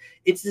shelf,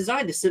 it's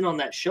designed to sit on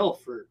that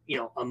shelf for, you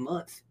know, a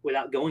month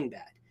without going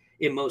bad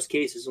in most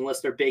cases,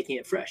 unless they're baking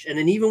it fresh. And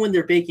then even when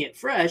they're baking it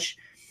fresh,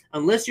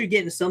 unless you're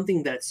getting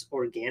something that's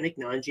organic,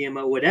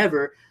 non-GMO,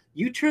 whatever,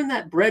 you turn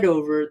that bread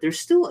over, there's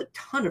still a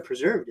ton of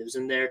preservatives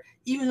in there,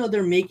 even though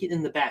they're making it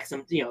in the back.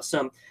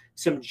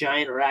 Some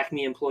giant or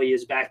Acme employee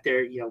is back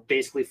there, you know,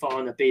 basically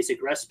following a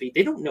basic recipe.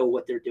 They don't know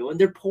what they're doing.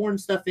 They're pouring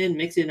stuff in,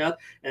 mixing it up,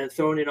 and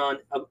throwing it on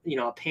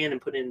a pan and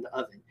putting it in the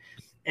oven.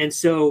 And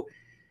so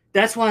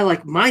that's why,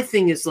 like, my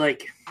thing is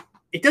like,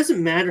 it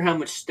doesn't matter how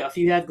much stuff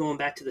you have. Going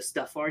back to the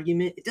stuff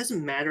argument, it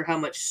doesn't matter how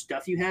much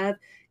stuff you have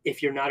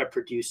if you're not a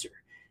producer.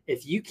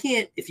 If you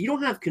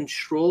don't have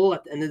control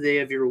at the end of the day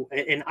of your,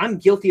 and I'm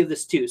guilty of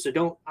this too.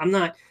 So I'm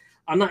not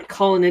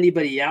calling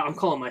anybody out. I'm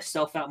calling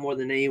myself out more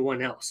than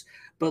anyone else.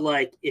 But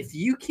like, if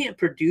you can't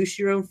produce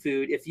your own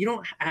food, if you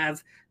don't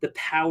have the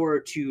power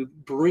to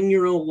bring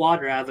your own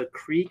water out of a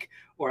creek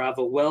or out of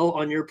a well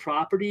on your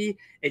property,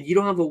 and you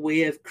don't have a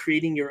way of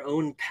creating your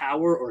own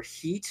power or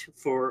heat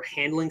for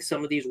handling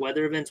some of these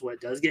weather events when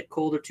it does get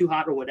cold or too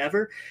hot or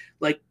whatever,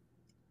 like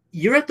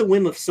you're at the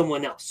whim of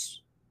someone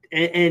else.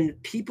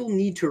 And people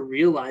need to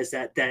realize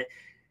that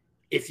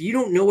if you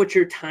don't know what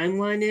your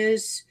timeline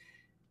is,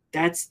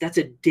 that's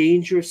a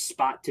dangerous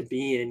spot to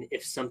be in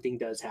if something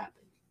does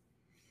happen.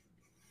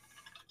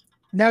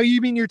 Now,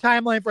 you mean your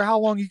timeline for how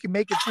long you can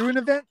make it through an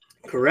event?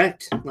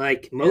 Correct.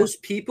 Like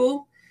most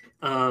people,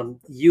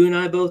 you and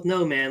I both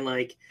know, man,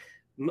 like,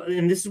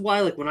 and this is why,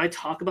 like, when I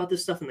talk about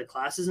this stuff in the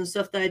classes and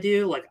stuff that I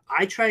do, like,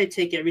 I try to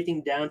take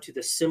everything down to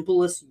the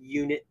simplest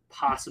unit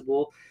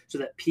possible so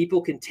that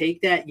people can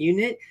take that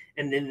unit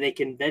and then they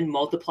can then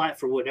multiply it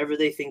for whatever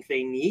they think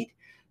they need.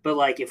 But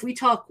like, if we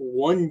talk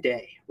one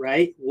day,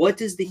 right? What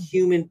does the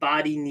human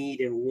body need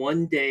in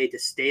one day to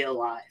stay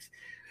alive?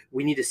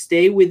 We need to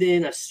stay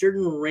within a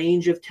certain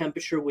range of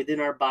temperature within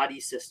our body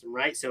system,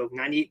 right? So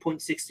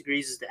 98.6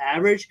 degrees is the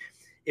average.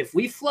 If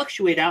we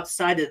fluctuate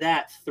outside of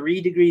that,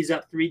 3 degrees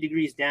up, 3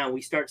 degrees down,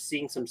 we start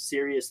seeing some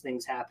serious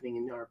things happening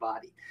in our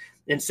body.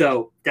 And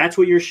so that's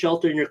where your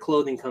shelter and your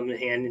clothing come in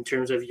hand in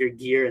terms of your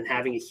gear and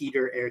having a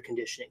heater, air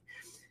conditioning.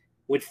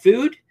 With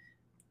food,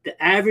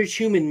 the average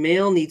human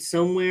male needs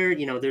somewhere,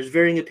 there's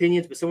varying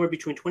opinions, but somewhere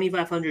between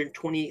 2,500 and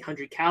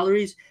 2,800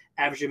 calories.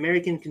 Average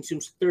American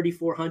consumes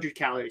 3,400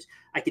 calories.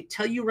 I could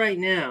tell you right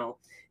now,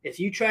 if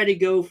you try to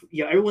go,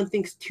 everyone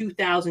thinks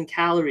 2,000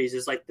 calories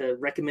is like the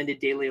recommended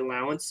daily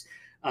allowance.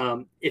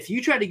 If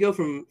you try to go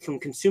from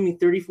consuming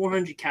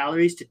 3,400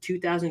 calories to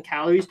 2,000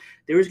 calories,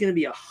 there is going to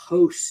be a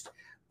host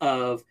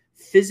of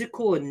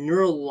physical and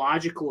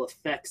neurological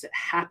effects that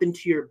happen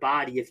to your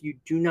body if you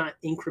do not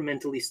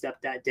incrementally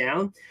step that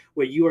down,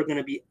 where you are going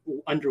to be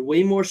under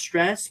way more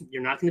stress.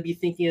 You're not going to be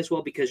thinking as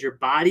well because your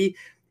body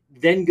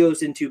then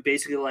goes into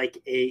basically like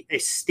a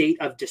state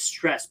of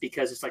distress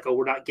because it's like, oh,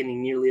 we're not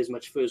getting nearly as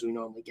much food as we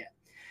normally get.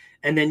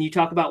 And then you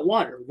talk about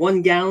water.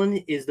 1 gallon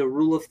is the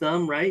rule of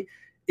thumb, right?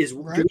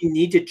 Right. Do we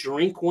need to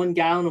drink 1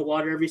 gallon of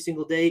water every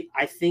single day?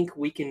 I think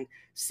we can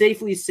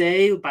safely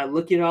say, by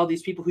looking at all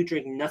these people who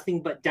drink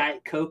nothing but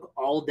Diet Coke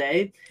all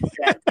day,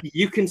 that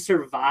you can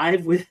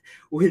survive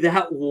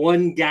without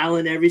 1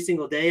 gallon every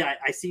single day.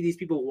 I see these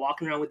people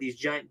walking around with these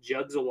giant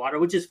jugs of water,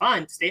 which is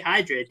fine. Stay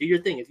hydrated. Do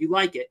your thing if you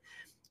like it.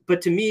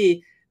 But to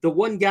me, the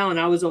 1 gallon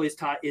I was always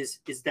taught is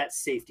that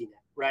safety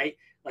net, right?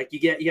 Like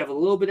you have a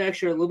little bit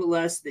extra, a little bit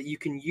less that you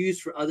can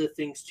use for other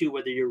things too,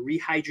 whether you're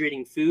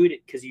rehydrating food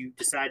because you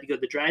decide to go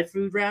the dry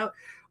food route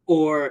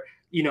or,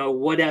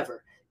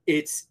 whatever.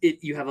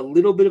 You have a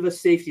little bit of a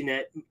safety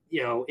net,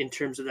 in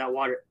terms of that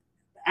water.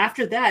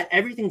 After that,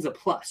 everything's a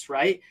plus,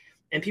 right?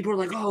 And people are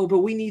like, oh, but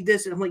we need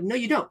this. And I'm like, no,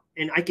 you don't.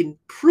 And I can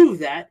prove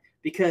that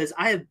because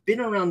I have been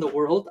around the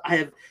world.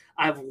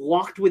 I've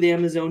walked with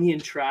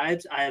Amazonian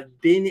tribes. I have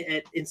been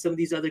in some of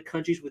these other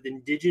countries with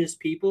indigenous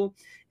people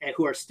and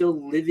who are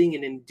still living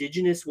in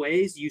indigenous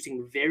ways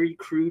using very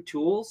crude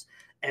tools.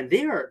 And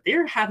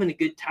they're having a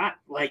good time.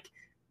 Like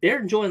they're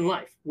enjoying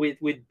life with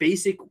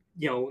basic,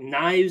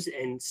 knives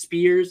and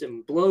spears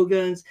and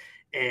blowguns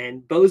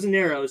and bows and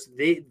arrows.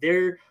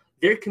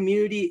 Their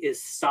community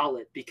is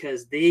solid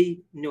because they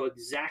know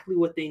exactly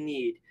what they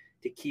need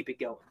to keep it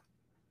going.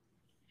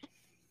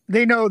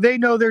 They know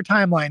their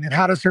timeline and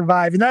how to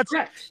survive. And that's,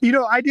 Correct.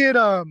 I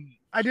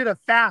did a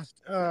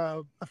fast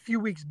a few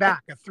weeks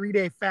back, a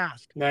 3-day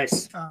fast.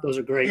 Nice. Those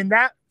are great. And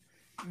that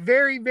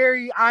very,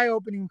 very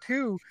eye-opening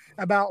too,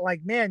 about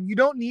like, man, you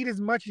don't need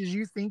as much as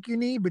you think you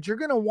need, but you're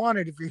going to want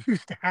it if you're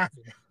used to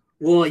having it.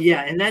 Well,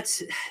 yeah. And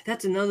that's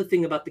another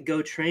thing about the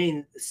Go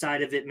Train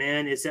side of it,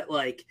 man, is that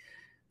like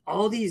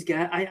all these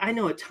guys, I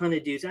know a ton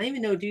of dudes. I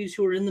even know dudes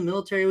who are in the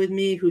military with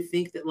me who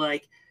think that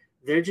like,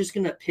 they're just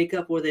going to pick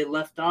up where they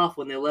left off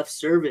when they left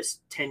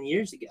service 10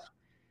 years ago.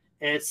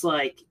 And it's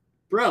like,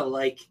 bro,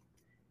 like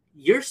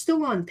you're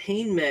still on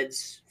pain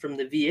meds from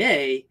the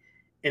VA.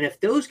 And if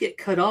those get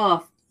cut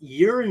off,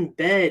 you're in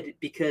bed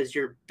because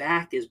your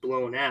back is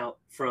blown out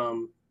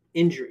from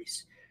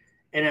injuries.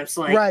 And it's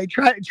like, right.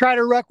 Try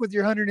to ruck with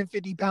your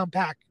 150-pound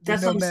pack.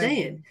 That's what I'm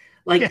saying.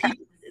 Like, yeah.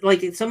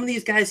 Like some of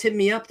these guys hit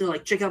me up. They're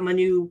like, check out my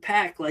new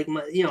pack. Like I'm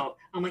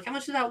like, how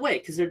much does that weigh?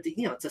 Cause it's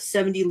a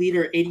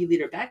 70-liter,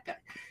 80-liter backpack.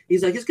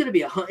 He's like, it's going to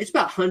be it's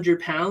about 100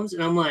 pounds.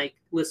 And I'm like,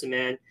 listen,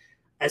 man,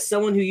 as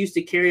someone who used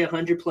to carry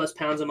 100+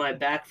 pounds on my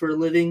back for a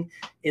living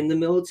in the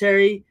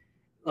military,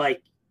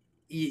 like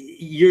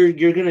you're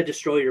going to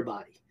destroy your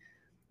body.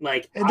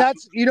 Like, and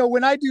that's,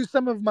 when I do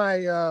some of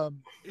my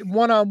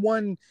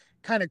one-on-one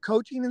kind of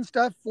coaching and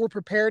stuff for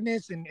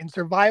preparedness and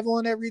survival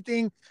and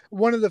everything,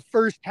 one of the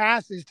first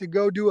tasks is to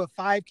go do a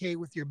 5K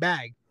with your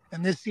bag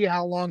and then see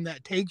how long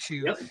that takes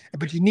you. Yep.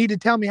 But you need to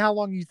tell me how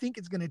long you think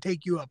it's going to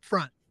take you up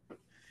front.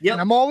 Yep.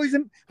 And I'm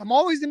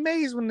always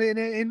amazed when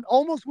and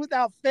almost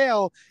without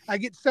fail, I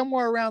get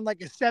somewhere around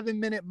like a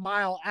 7-minute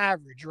mile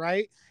average,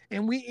 right?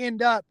 And we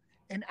end up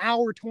an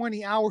hour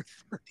 20, hour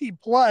 30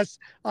 plus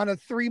on a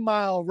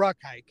 3-mile ruck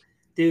hike.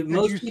 Dude,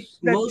 most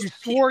you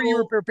swore you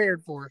were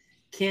prepared for.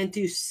 Can't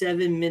do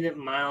 7-minute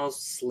miles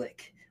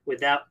slick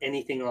without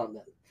anything on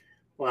them.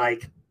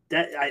 Like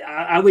that,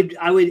 I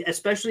would,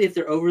 especially if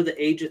they're over the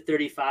age of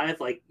 35,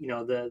 like,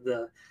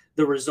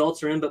 the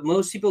results are in, but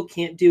most people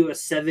can't do a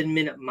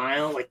 7-minute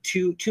mile, like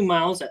two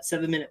miles at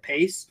 7-minute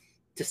pace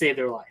to save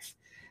their life.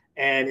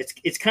 And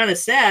it's kind of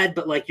sad,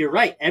 but like, you're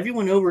right.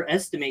 Everyone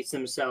overestimates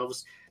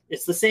themselves.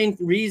 It's the same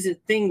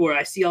thing where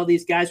I see all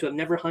these guys who have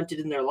never hunted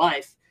in their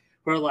life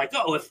who are like,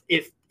 oh,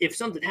 if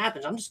something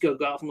happens, I'm just going to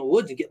go out in the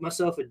woods and get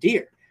myself a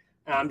deer.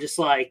 And I'm just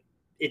like,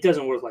 it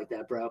doesn't work like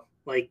that, bro.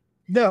 Like,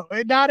 no,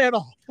 not at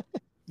all.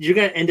 You're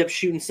going to end up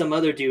shooting some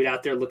other dude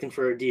out there looking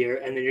for a deer.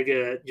 And then you're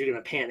going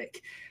to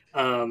panic.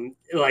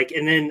 Like,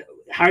 and then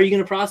how are you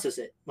going to process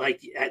it?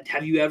 Like,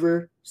 have you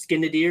ever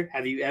skinned a deer?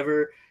 Have you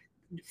ever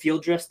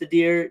field dress the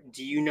deer?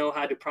 Do you know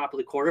how to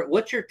properly quarter it?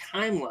 What's your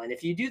timeline?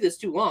 If you do this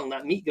too long,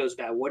 that meat goes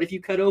bad. What if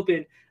you cut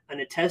open an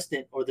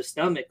intestine or the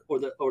stomach or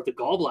the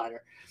gallbladder?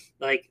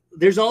 Like,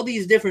 there's all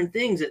these different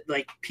things that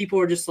like people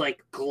are just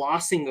like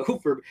glossing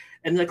over,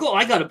 and like, oh,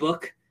 I got a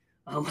book.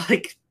 I'm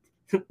like,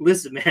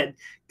 listen, man,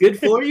 good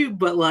for you,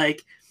 but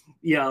like,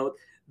 you know,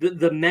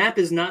 the map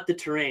is not the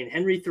terrain.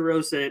 Henry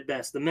Thoreau said it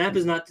best. The map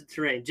is not the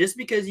terrain. Just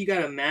because you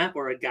got a map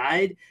or a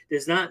guide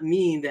does not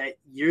mean that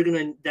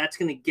that's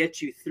gonna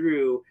get you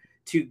through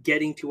to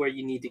getting to where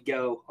you need to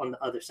go on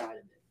the other side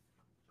of it.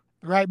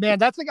 Right, man.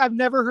 That's like, I've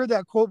never heard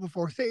that quote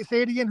before. Say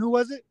it again. Who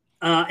was it?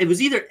 It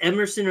was either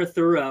Emerson or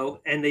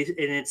Thoreau, and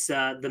it's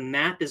the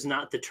map is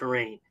not the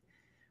terrain.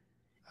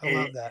 I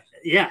love that.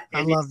 Yeah,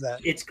 I love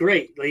that. It's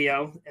great,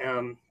 Leo.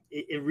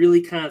 It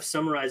really kind of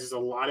summarizes a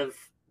lot of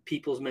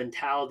people's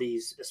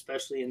mentalities,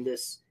 especially in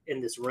this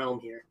realm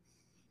here.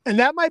 And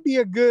that might be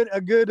a good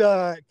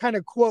kind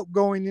of quote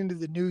going into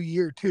the new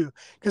year too,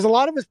 because a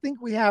lot of us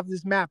think we have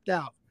this mapped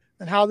out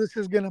and how this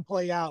is going to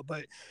play out.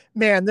 But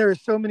man, there are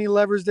so many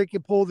levers that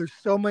could pull. There's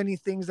so many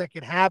things that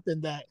could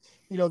happen that,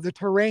 you know, the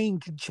terrain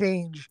could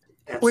change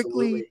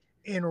quickly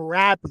and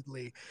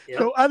rapidly. Yep.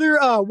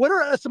 So what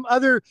are some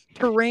other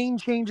terrain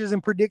changes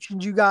and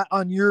predictions you got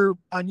on your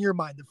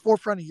mind, the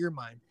forefront of your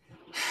mind?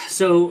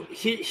 So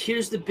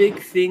here's the big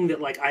thing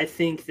that like I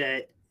think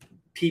that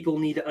people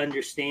need to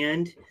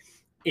understand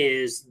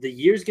is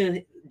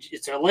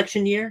it's an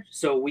election year,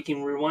 so we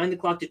can rewind the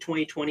clock to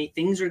 2020.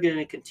 Things are going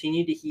to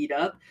continue to heat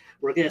up.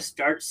 We're going to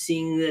start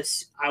seeing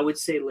this, I would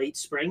say, late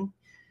spring.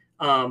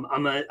 I'm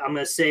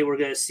gonna say we're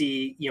gonna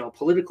see, you know,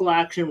 political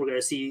action. We're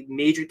gonna see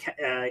major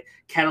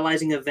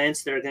catalyzing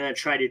events that are gonna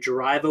try to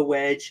drive a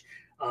wedge.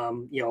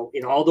 You know,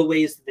 in all the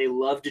ways that they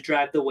love to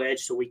drive the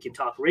wedge. So we can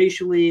talk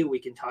racially, we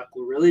can talk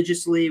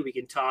religiously, we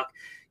can talk,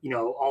 you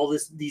know, all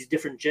these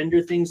different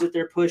gender things that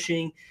they're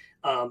pushing.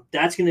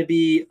 That's going to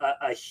be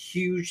a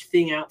huge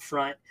thing out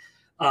front.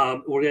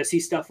 We're going to see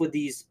stuff with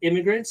these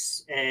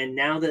immigrants. And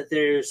now that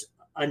there's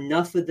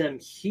enough of them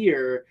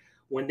here,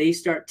 when they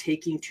start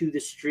taking to the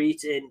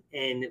streets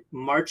and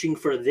marching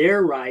for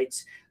their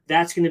rights,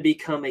 that's going to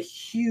become a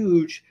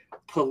huge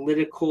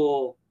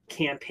political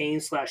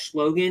campaign /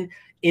 slogan,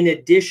 in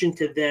addition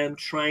to them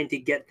trying to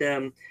get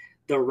them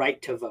the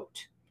right to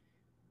vote.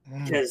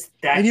 Because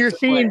that's and you're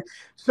seeing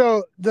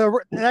so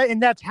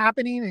and that's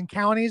happening in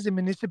counties and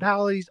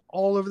municipalities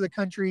all over the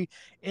country.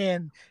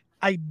 And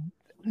I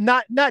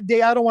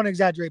don't want to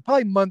exaggerate,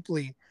 probably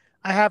monthly,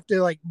 I have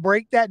to like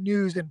break that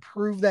news and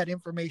prove that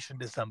information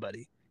to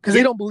somebody because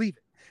they don't believe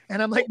it.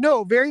 And I'm like,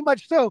 no, very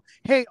much so.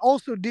 Hey,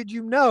 also, did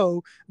you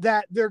know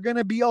that they're going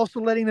to be also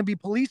letting them be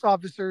police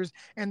officers,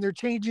 and they're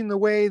changing the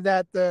way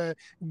that the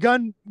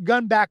gun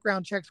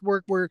background checks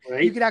work, where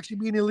you could actually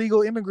be an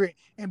illegal immigrant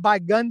and buy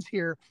guns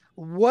here.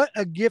 What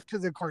a gift to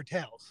the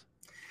cartels.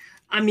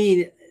 I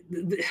mean,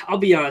 I'll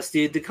be honest,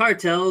 dude, the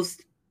cartels,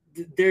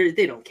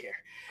 they don't care.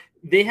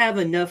 They have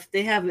enough.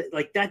 They have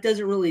like, that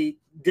does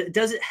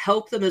it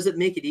help them? Does it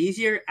make it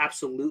easier?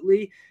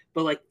 Absolutely.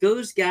 But like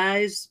those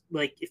guys,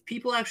 like if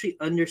people actually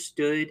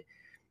understood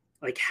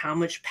like how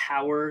much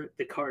power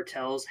the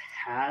cartels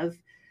have,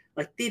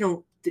 like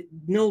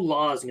no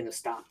law is going to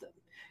stop them.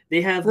 They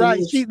have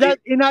See that,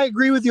 and I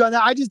agree with you on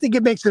that. I just think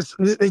it just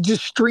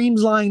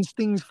streamlines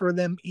things for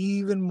them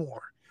even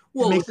more.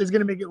 Well, it's going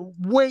to make it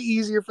way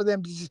easier for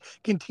them to just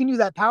continue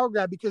that power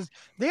grab, because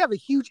they have a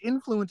huge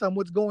influence on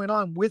what's going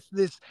on with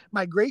this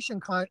migration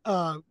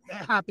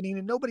happening,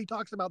 and nobody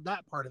talks about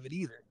that part of it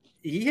either.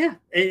 Yeah,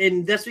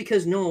 and that's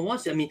because no one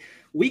wants to. I mean,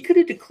 we could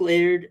have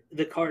declared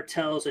the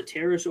cartels a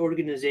terrorist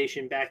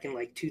organization back in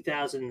like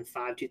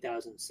 2005,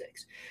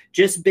 2006,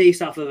 just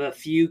based off of a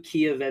few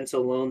key events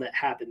alone that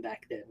happened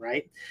back then,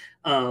 right?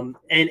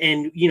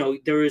 And you know,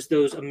 there was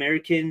those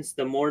Americans,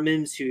 the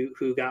Mormons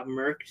who got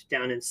murked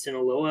down in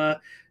Sinaloa.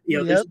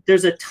 You know,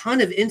 there's a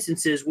ton of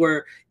instances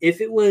where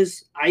if it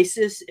was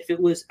ISIS, if it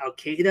was Al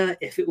Qaeda,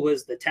 if it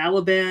was the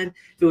Taliban,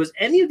 if it was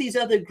any of these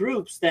other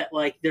groups that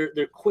like they're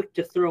quick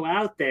to throw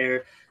out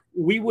there,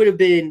 we would have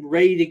been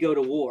ready to go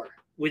to war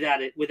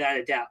without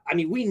a doubt. I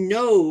mean, we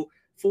know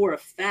for a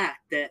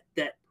fact that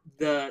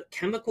the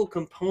chemical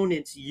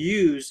components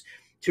used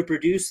to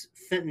produce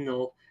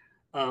fentanyl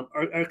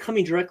are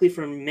coming directly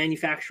from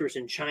manufacturers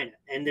in China,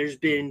 and there's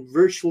been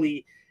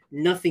virtually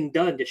nothing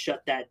done to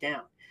shut that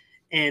down.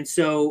 And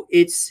so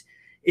it's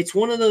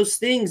one of those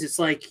things. It's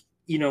like,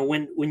 you know,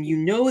 when you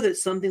know that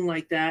something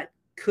like that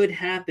could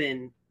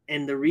happen,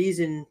 and the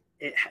reason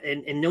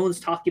and no one's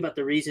talking about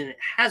the reason it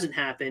hasn't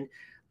happened,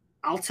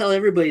 I'll tell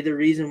everybody the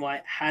reason why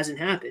it hasn't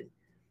happened.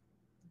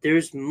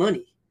 there's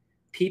money.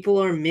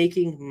 People are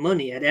making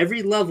money at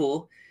every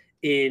level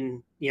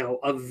in,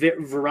 a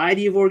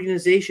variety of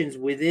organizations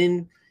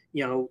within,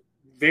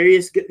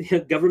 various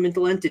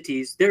governmental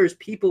entities. There's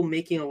people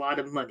making a lot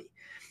of money.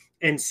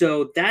 And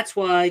so that's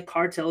why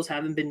cartels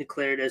haven't been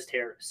declared as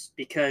terrorists,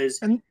 because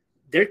And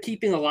they're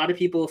keeping a lot of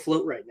people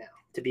afloat right now,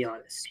 to be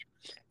honest.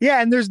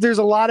 yeah, and there's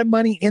a lot of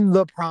money in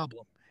the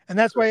problem. And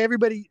that's why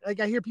everybody,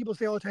 like I hear people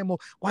say all the time, well,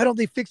 why don't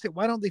they fix it?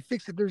 Why don't they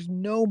fix it? There's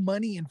no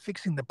money in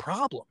fixing the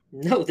problem.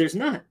 No, there's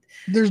not.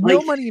 There's no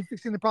Like, money in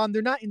fixing the problem.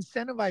 They're not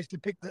incentivized to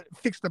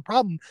fix the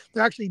problem.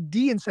 They're actually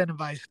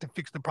de-incentivized to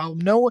fix the problem.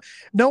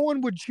 No one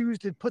would choose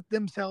to put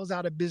themselves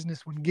out of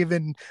business when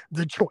given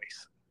the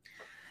choice.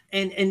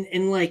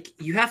 and like,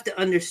 you have to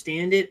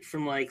understand it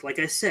from, like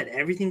I said,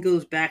 everything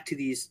goes back to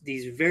these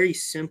very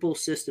simple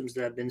systems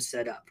that have been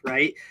set up,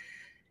 right?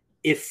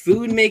 If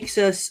food makes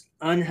us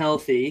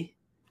unhealthy,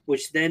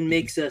 which then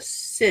makes us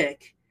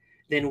sick,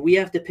 then we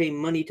have to pay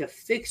money to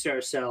fix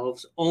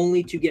ourselves,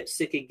 only to get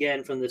sick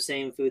again from the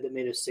same food that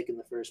made us sick in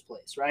the first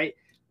place, right?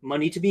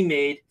 Money to be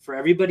made for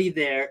everybody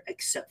there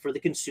except for the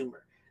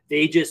consumer.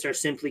 They just are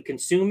simply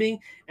consuming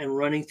and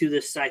running through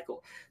this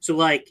cycle. So,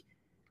 like,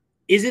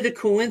 is it a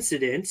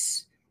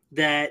coincidence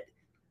that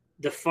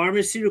the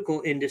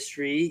pharmaceutical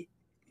industry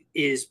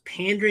is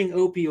pandering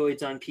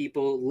opioids on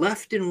people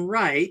left and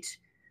right?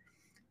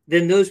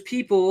 Then those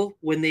people,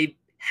 when they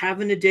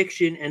have an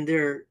addiction and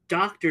they're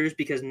doctors,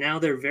 because now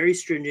they're very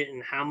stringent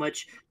in how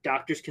much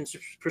doctors can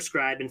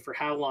prescribe and for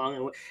how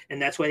long,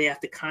 and that's why they have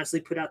to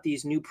constantly put out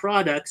these new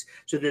products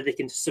so that they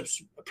can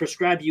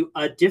prescribe you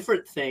a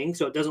different thing,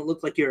 so it doesn't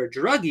look like you're a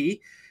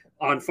druggie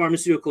on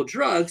pharmaceutical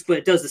drugs, but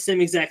it does the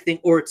same exact thing,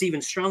 or it's even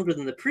stronger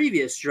than the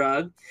previous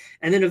drug.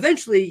 And then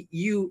eventually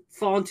you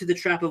fall into the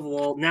trap of,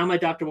 well, now my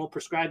doctor won't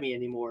prescribe me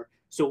anymore,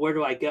 so where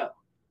do I go?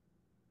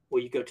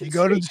 Well, you go to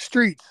the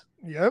streets.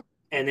 Yep.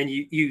 And then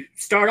you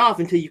start off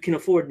until you can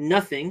afford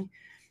nothing.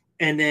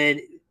 And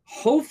then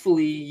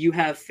hopefully you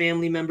have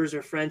family members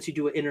or friends who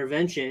do an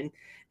intervention,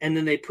 and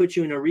then they put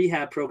you in a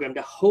rehab program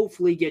to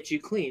hopefully get you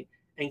clean.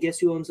 And guess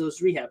who owns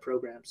those rehab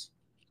programs?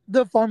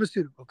 The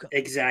pharmaceutical company.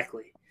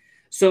 Exactly.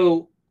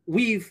 So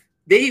these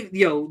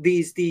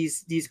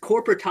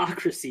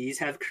corporatocracies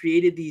have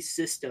created these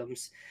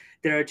systems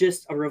that are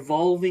just a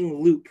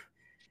revolving loop.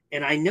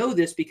 And I know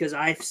this because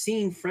I've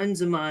seen friends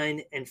of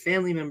mine and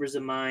family members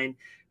of mine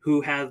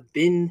who have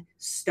been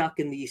stuck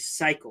in these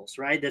cycles,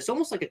 right? That's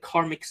almost like a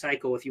karmic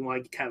cycle, if you want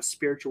to get kind of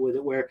spiritual with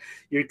it, where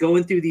you're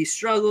going through these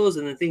struggles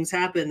and then things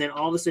happen, and then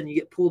all of a sudden you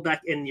get pulled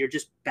back and you're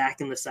just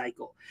back in the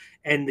cycle.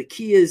 And the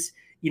key is,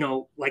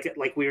 like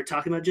we were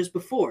talking about just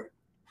before,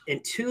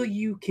 until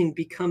you can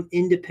become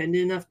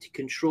independent enough to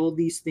control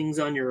these things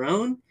on your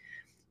own,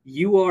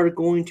 you are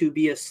going to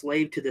be a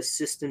slave to the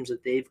systems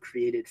that they've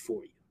created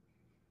for you.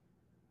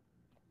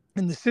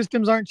 And the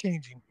systems aren't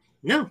changing.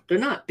 No, they're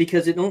not,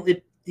 because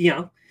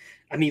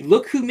I mean,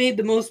 look who made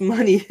the most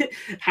money.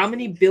 How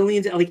many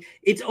billions? Like,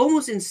 it's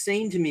almost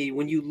insane to me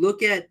when you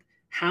look at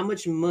how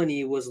much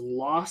money was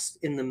lost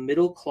in the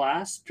middle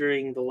class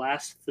during the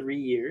last 3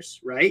 years,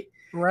 right?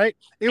 Right.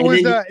 It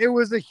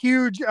was a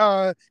huge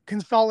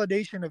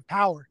consolidation of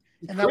power,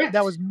 and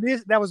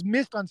that was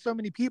missed on so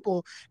many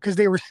people because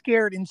they were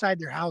scared inside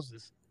their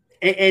houses.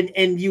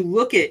 And you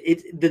look at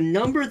it, the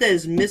number that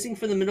is missing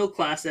from the middle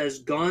class that has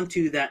gone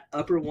to that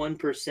upper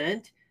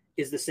 1%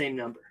 is the same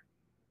number.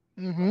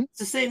 Mm-hmm. It's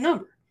the same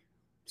number.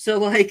 So,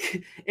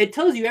 like, it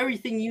tells you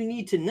everything you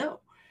need to know.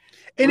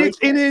 And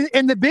right,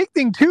 and the big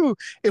thing too,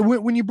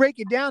 when you break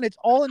it down, it's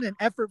all in an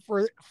effort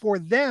for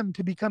them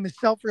to become as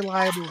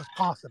self-reliable as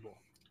possible.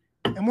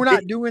 And we're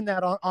not doing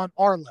that on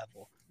our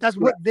level. That's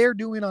what they're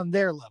doing on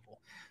their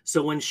level.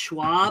 So when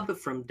Schwab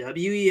from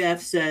WEF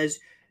says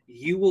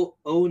you will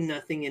own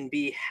nothing and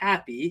be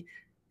happy,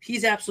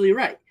 he's absolutely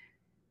right.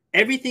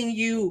 Everything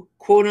you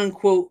quote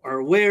unquote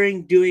are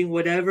wearing, doing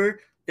whatever,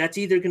 that's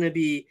either going to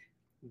be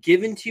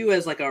given to you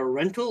as like a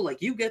rental, like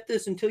you get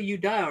this until you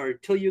die or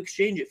until you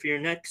exchange it for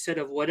your next set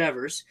of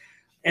whatevers.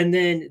 And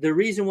then the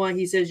reason why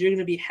he says you're going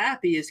to be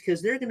happy is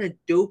because they're going to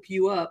dope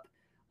you up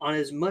on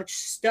as much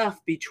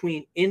stuff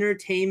between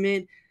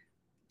entertainment,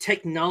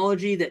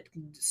 technology that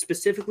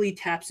specifically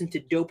taps into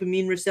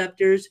dopamine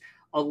receptors,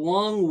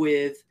 along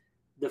with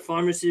the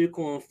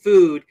pharmaceutical and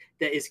food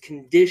that is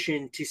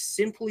conditioned to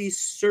simply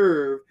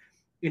serve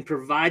in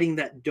providing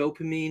that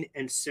dopamine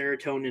and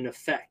serotonin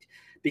effect.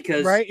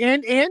 Because right,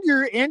 and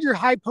your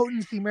high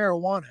potency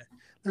marijuana.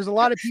 There's a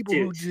lot of people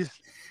who just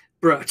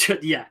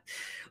yeah.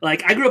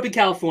 Like, I grew up in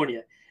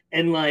California,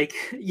 and like,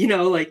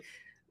 like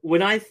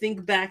when I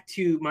think back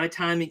to my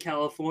time in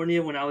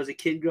California when I was a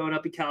kid growing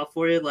up in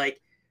California,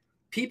 like,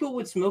 people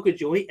would smoke a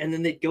joint and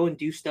then they'd go and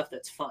do stuff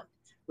that's fun,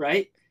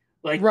 right?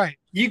 Like, right,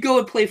 you go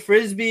and play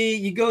frisbee,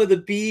 you go to the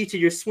beach,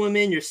 and you're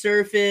swimming, you're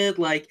surfing,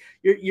 like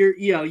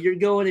you're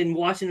going and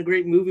watching a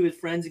great movie with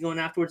friends and going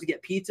afterwards to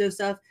get pizza and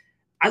stuff.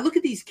 I look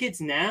at these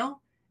kids now,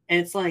 and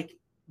it's like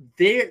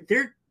they're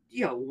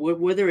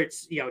whether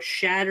it's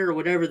shatter or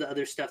whatever the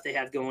other stuff they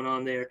have going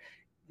on there,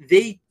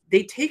 they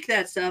take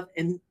that stuff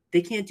and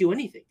they can't do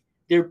anything.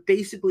 They're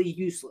basically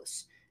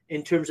useless.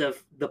 in terms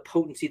of the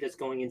potency that's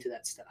going into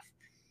that stuff.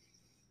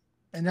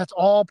 And that's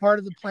all part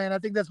of the plan. I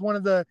think that's one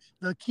of the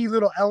key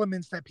little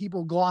elements that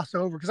people gloss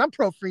over, because I'm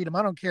pro freedom.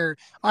 I don't care.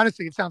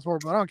 Honestly, it sounds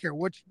horrible. I don't care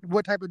what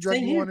type of drug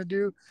Same you here. want to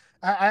do.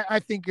 I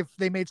think if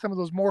they made some of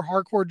those more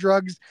hardcore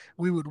drugs,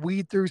 we would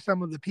weed through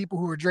some of the people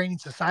who are draining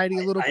society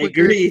a little I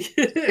quicker. agree.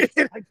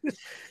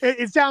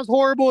 It sounds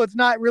horrible. It's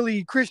not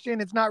really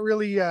Christian. It's not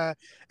really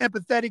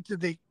empathetic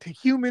to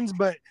humans.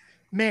 But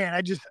man,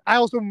 I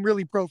also am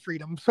really pro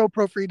freedom. I'm so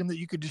pro freedom that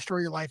you could destroy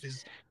your life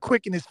as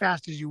quick and as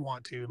fast as you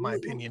want to, in my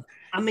opinion.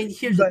 I mean,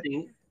 here's the But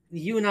thing.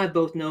 You and I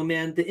both know,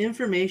 man, the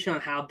information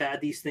on how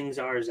bad these things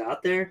are is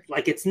out there.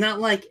 Like, it's not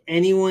like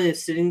anyone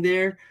is sitting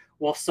there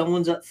while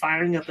someone's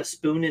firing up a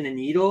spoon and a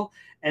needle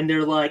and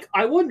they're like,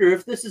 I wonder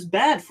if this is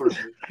bad for me.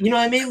 You know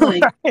what I mean?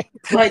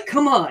 Like,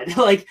 come on.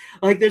 Like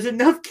there's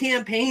enough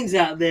campaigns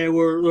out there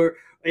where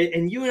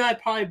and you and I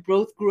probably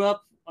both grew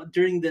up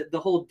during the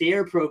whole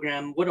DARE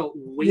program. What a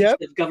waste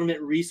yep. of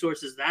government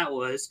resources that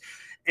was.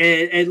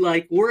 And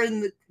like we're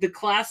in the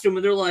classroom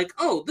and they're like,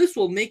 oh, this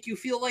will make you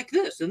feel like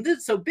this and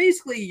this. So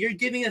basically you're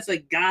giving us a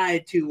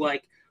guide to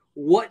like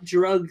what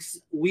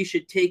drugs we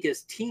should take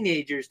as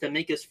teenagers to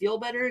make us feel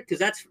better, because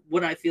that's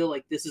what I feel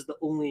like this is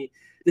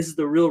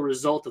the real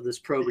result of this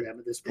program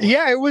at this point.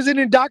 Yeah, it was an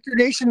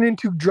indoctrination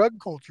into drug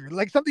culture,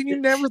 like something you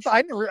never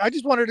thought. I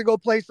just wanted to go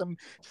play some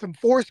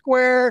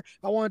Foursquare.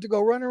 I wanted to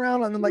go run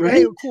around, and then like, Right?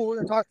 hey, cool,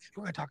 we're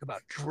gonna talk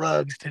about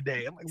drugs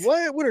today. I'm like,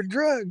 what? What are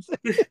drugs?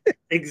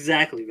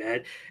 Exactly,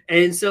 man.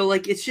 And so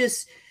like it's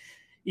just,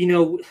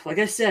 like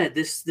I said,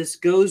 this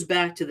goes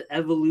back to the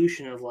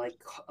evolution of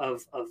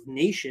of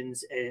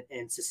nations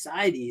and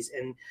societies.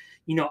 And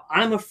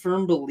I'm a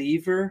firm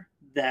believer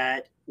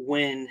that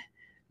when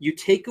you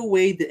take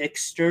away the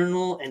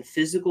external and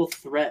physical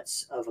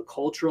threats of a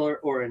culture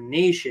or a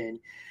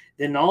nation,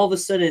 then all of a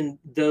sudden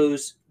the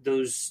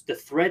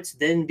threats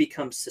then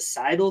become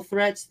societal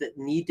threats that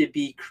need to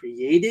be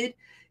created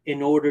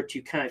in order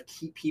to kind of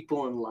keep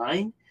people in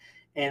line.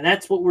 And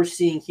that's what we're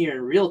seeing here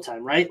in real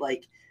time, right?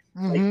 Like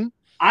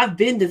I've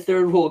been to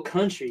third world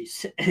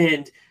countries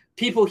and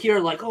people here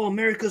are like, oh,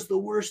 America's the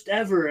worst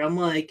ever. I'm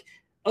like,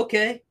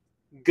 okay,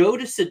 go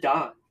to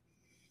Sudan,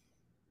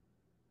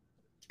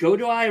 go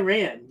to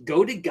Iran,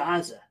 go to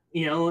Gaza,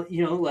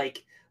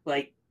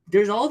 like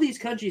there's all these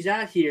countries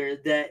out here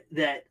that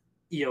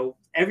no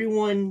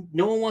one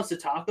wants to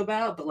talk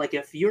about, but like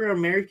if you're an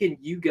American,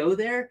 you go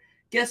there,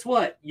 guess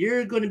what?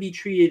 You're going to be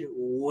treated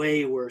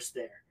way worse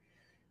there.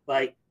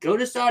 Like go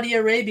to Saudi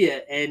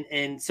Arabia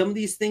and some of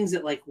these things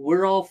that like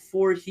we're all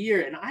for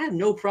here. And I have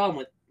no problem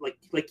with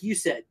like you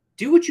said,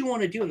 do what you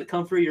want to do in the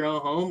comfort of your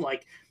own home.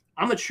 Like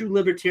I'm a true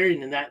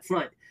libertarian in that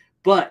front.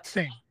 But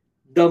Same.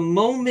 The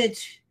moment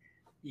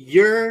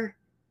your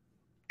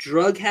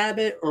drug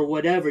habit or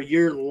whatever,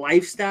 your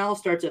lifestyle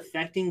starts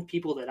affecting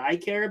people that I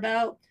care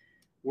about,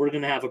 we're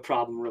going to have a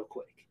problem real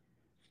quick.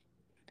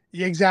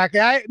 Yeah, exactly.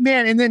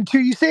 Man, and then too,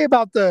 you say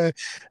about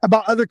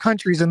other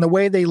countries and the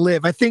way they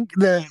live. I think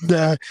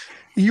the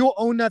you'll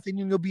own nothing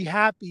and you'll be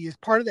happy is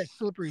part of that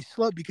slippery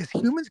slope, because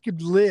humans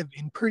could live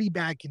in pretty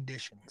bad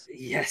conditions.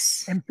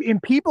 Yes.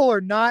 And people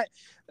are not.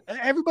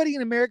 Everybody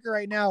in America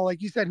right now,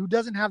 like you said, who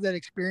doesn't have that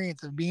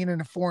experience of being in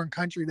a foreign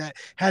country that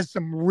has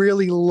some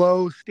really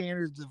low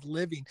standards of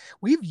living,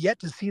 we've yet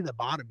to see the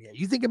bottom yet.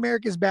 You think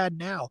America's bad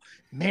now?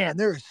 Man,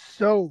 there is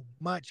so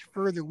much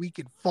further we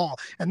could fall.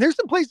 And there's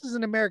some places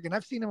in America, and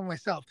I've seen them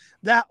myself,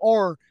 that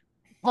are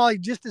probably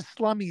just as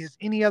slummy as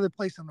any other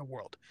place in the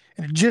world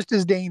and just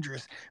as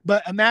dangerous.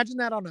 But imagine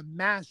that on a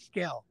mass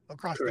scale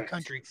across the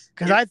country,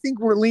 because I think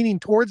we're leaning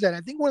towards that. I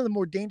think one of the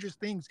more dangerous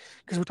things,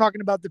 because we're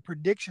talking about the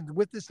predictions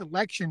with this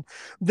election,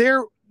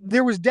 there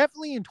was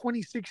definitely in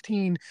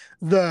 2016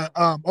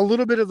 a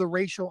little bit of the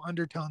racial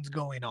undertones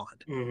going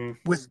on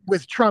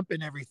with Trump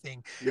and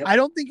everything. Yep. I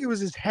don't think it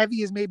was as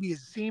heavy as maybe it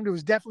seemed. It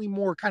was definitely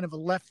more kind of a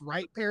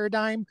left-right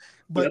paradigm,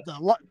 but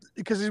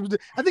because it was,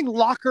 I think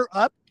lock her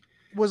up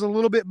was a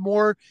little bit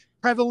more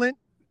prevalent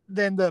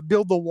than the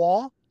build the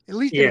wall, at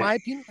least in my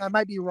opinion. I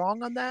might be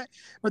wrong on that,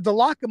 but the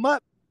lock them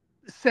up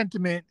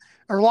sentiment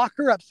or lock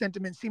her up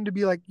sentiment seemed to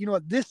be like, you know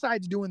what, this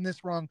side's doing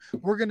this wrong,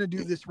 we're going to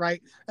do this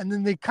right. And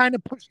then they kind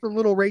of push the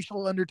little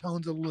racial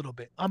undertones a little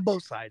bit on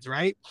both sides,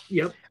 right?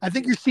 Yep. I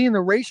think you're seeing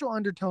the racial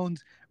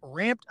undertones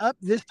ramped up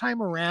this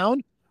time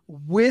around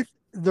with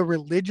the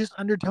religious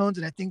undertones,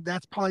 and I think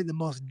that's probably the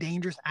most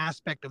dangerous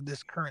aspect of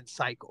this current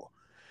cycle.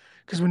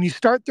 Because when you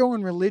start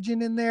throwing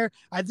religion in there,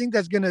 I think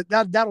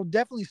that'll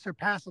definitely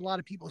surpass a lot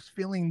of people's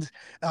feelings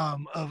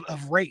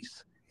of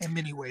race in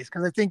many ways.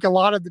 Because I think a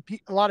lot of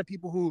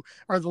people who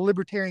are the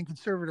libertarian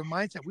conservative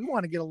mindset, we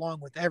want to get along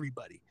with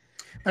everybody.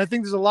 But I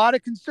think there's a lot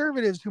of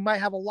conservatives who might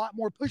have a lot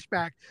more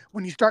pushback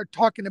when you start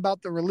talking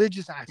about the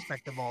religious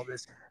aspect of all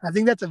this. I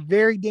think that's a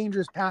very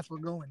dangerous path we're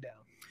going down.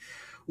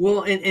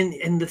 Well,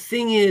 and the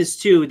thing is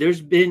too,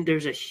 there's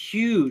a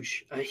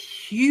huge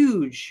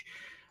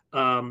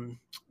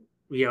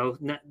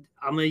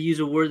I'm going to use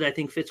a word that I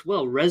think fits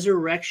well,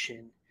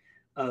 resurrection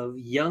of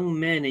young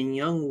men and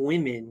young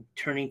women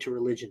turning to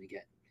religion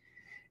again.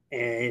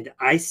 And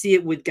I see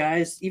it with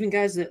guys, even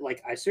guys that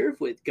like I serve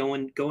with,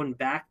 going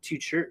back to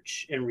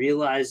church and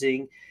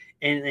realizing,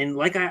 and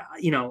like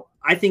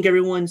I think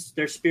everyone's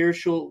their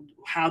spiritual,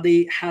 how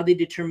they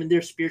determine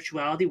their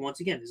spirituality, once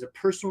again, is a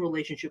personal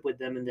relationship with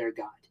them and their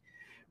God,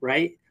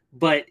 right?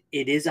 But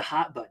it is a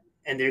hot button,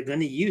 and they're going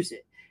to use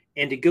it.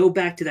 And to go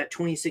back to that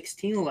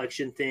 2016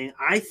 election thing,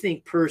 I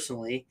think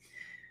personally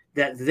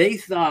that they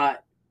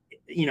thought,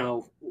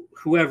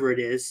 whoever it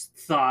is,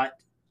 thought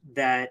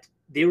that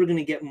they were going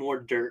to get more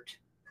dirt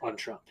on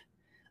Trump.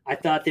 I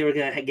thought they were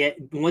going to get,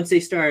 once they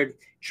started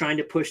trying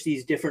to push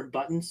these different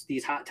buttons,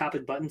 these hot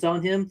topic buttons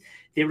on him,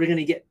 they were going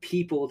to get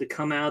people to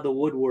come out of the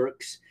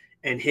woodworks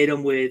and hit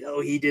him with,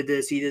 oh, he did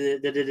this, he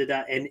did it,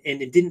 and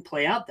it didn't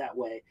play out that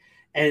way.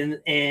 And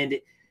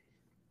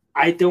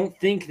I don't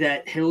think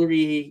that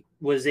Hillary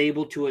was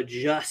able to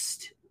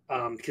adjust,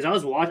 because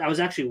I was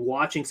actually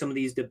watching some of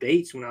these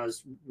debates when I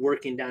was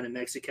working down in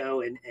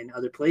Mexico and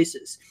other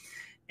places,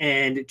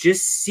 and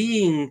just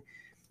seeing,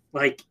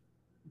 like,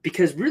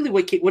 because really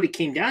what it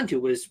came down to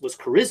was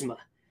charisma,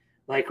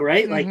 like,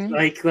 right, Mm-hmm.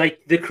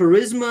 like the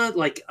charisma,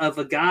 like, of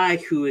a guy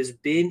who has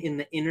been in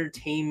the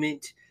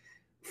entertainment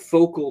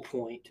focal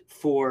point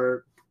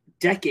for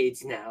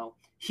decades now.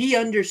 He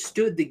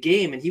understood the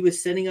game, and he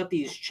was setting up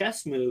these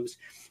chess moves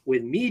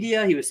with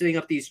media. He was setting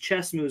up these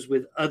chess moves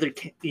with other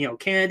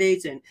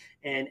candidates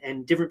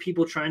and different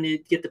people trying to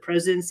get the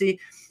presidency.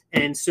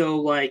 And so,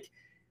 like,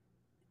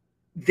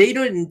 they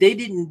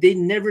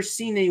never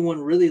seen anyone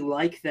really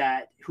like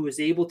that, who was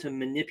able to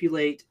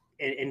manipulate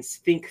and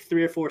think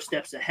 3 or 4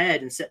 steps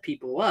ahead and set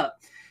people up.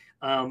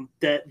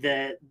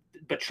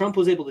 But Trump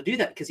was able to do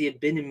that because he had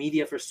been in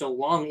media for so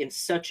long, in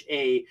such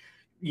a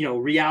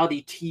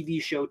reality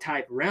TV show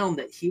type realm,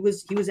 that he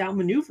was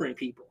outmaneuvering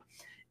people.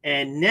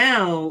 And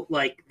now,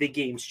 like, the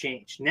game's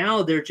changed.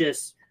 Now they're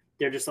just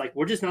like,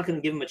 we're just not going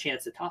to give him a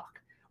chance to talk.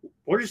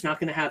 We're just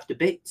not going to have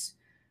debates.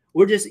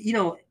 We're just,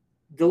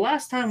 the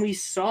last time we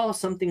saw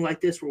something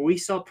like this, where we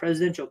saw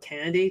presidential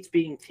candidates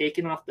being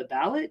taken off the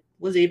ballot,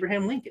 was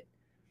Abraham Lincoln.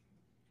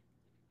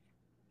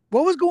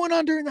 What was going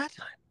on during that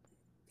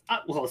time?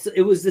 Well,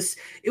 it was the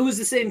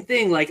same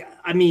thing. Like,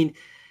 I mean,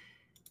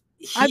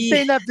 I'm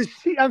saying that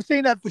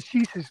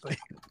facetiously.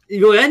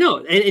 I know,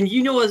 and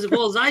you know as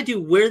well as I do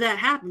where that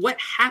happened. What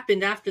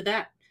happened after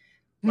that?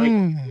 Like,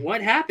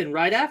 what happened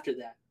right after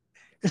that?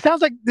 This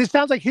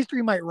sounds like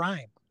history might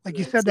rhyme. Like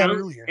you said that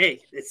earlier.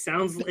 Hey, it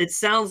sounds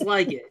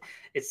like it.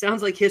 It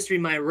sounds like history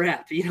might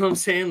rap. You know what I'm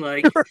saying?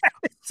 Like,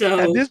 so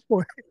at this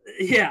point,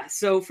 yeah.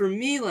 So for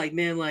me, like,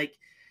 man, like,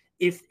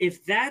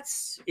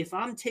 if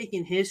I'm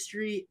taking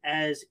history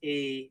as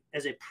a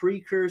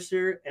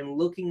precursor and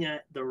looking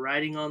at the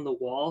writing on the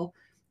wall,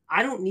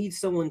 I don't need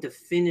someone to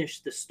finish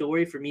the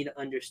story for me to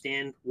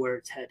understand where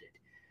it's headed.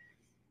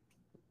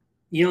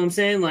 You know what I'm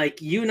saying?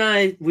 Like, you and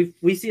I,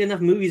 we see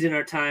enough movies in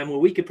our time where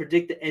we could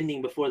predict the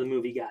ending before the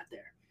movie got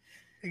there.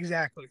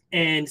 Exactly.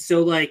 And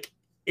so, like,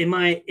 am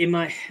I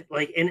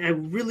like, and I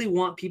really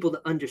want people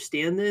to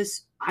understand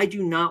this. I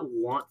do not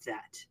want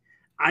that.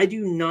 I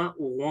do not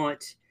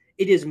want.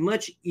 It is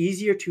much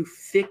easier to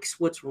fix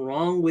what's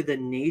wrong with a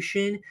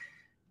nation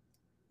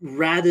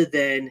rather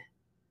than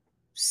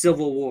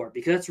civil war,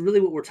 because that's really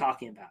what we're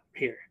talking about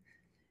here.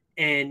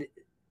 And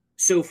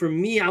so for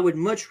me, I would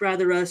much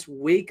rather us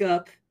wake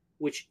up,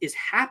 which is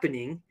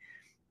happening,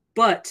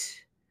 but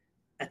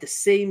at the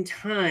same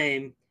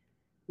time,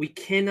 we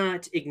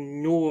cannot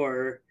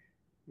ignore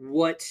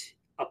what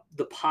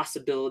the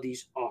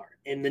possibilities are.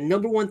 And the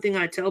number one thing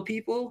I tell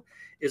people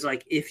is,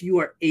 like, if you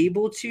are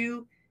able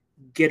to,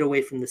 get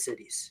away from the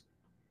cities.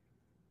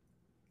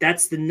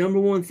 That's the number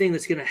one thing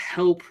that's going to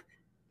help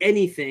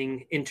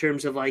anything in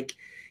terms of, like,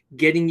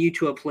 getting you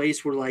to a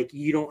place where, like,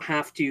 you don't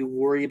have to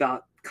worry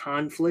about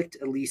conflict,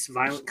 at least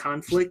violent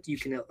conflict. You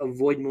can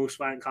avoid most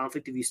violent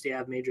conflict if you stay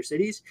out of major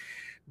cities.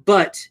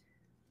 But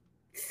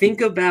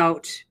think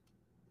about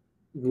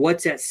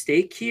what's at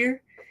stake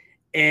here.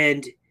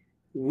 And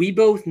we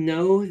both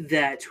know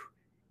that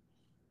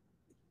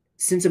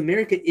since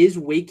America is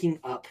waking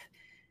up,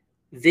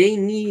 they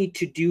need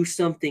to do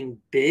something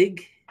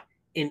big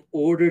in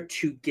order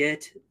to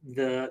get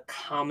the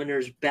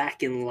commoners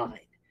back in line.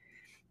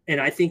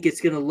 And I think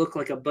it's going to look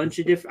like a bunch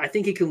of different. I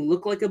think it can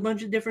look like a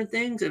bunch of different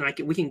things, and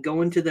we can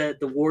go into the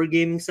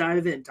wargaming side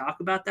of it and talk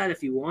about that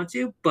if you want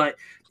to. But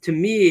to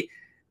me,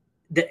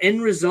 the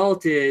end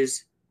result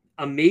is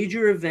a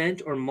major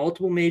event or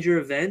multiple major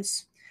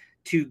events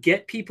to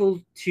get people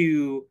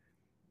to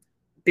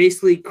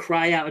basically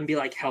cry out and be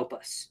like, help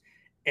us.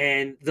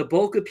 And the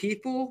bulk of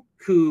people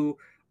who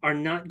are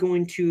not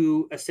going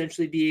to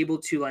essentially be able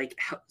to, like,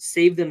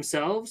 save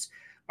themselves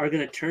are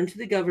going to turn to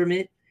the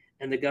government,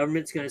 and the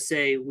government's going to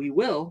say, we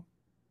will,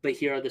 but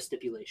here are the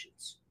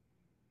stipulations.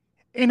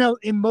 And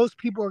most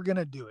people are going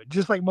to do it.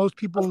 Just like most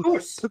people Of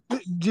course. took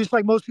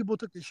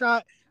the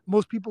shot.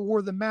 Most people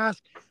wore the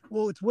mask.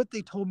 Well, it's what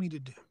they told me to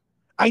do.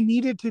 I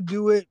needed to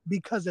do it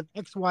because of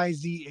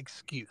XYZ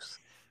excuse.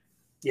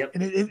 Yep.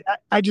 And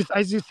I just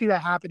see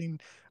that happening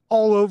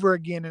all over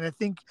again. And I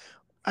think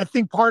I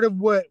think part of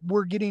what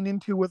we're getting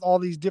into with all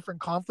these different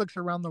conflicts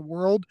around the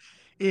world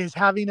is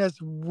having us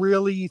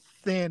really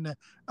thin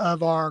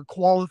of our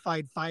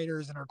qualified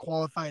fighters and our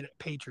qualified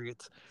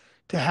patriots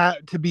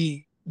to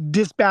be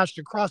dispatched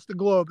across the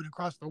globe and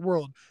across the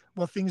world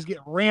while things get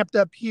ramped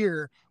up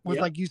here with,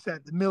 Yep. like you said,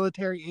 the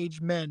military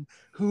age men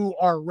who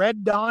are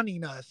red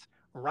donning us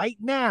right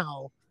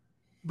now,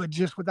 but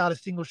just without a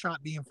single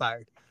shot being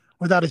fired,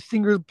 without a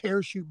single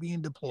parachute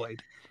being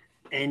deployed.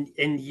 And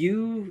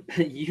you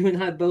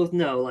and I both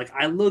know, like,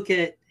 I look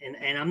at,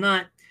 and I'm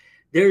not,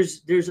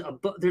 there's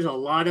a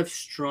lot of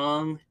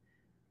strong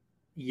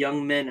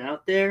young men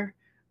out there,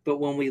 but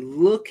when we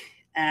look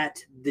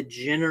at the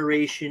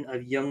generation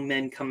of young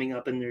men coming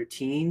up in their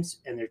teens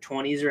and their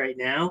 20s right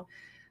now,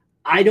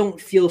 I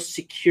don't feel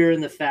secure in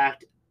the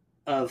fact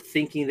of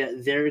thinking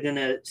that they're going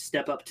to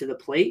step up to the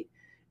plate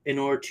in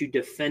order to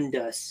defend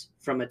us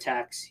from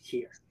attacks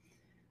here.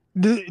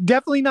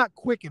 Definitely not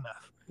quick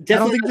enough.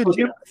 Definitely not quick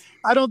enough.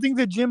 I don't think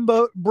the gym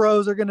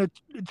bros are going to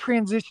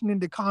transition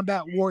into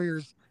combat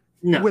warriors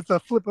No, with a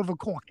flip of a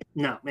coin.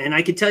 no, and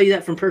I can tell you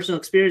that from personal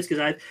experience,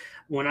 because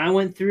when I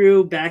went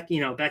through back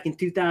in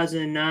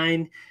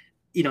 2009,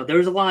 there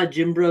was a lot of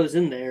gym bros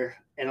in there,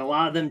 and a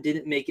lot of them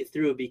didn't make it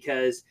through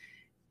because,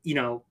 you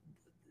know,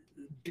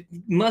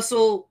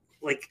 muscle,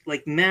 like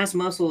mass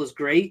muscle is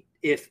great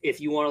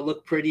if you want to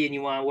look pretty and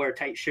you want to wear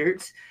tight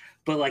shirts,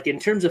 but like in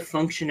terms of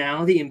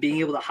functionality and being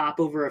able to hop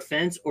over a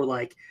fence, or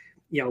like,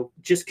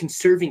 just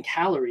conserving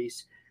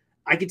calories,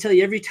 I could tell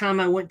you every time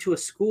I went to a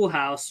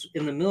schoolhouse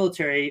in the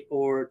military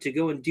or to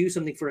go and do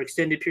something for an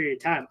extended period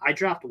of time, I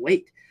dropped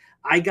weight.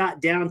 I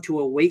got down to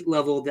a weight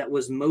level that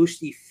was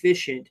most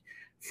efficient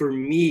for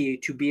me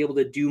to be able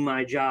to do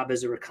my job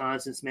as a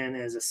reconnaissance man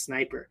and as a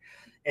sniper.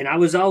 And I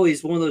was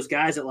always one of those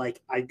guys that, like,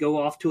 I'd go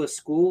off to a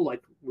school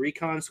like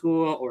recon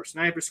school or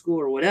sniper school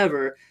or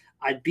whatever.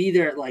 I'd be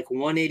there at like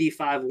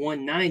 185,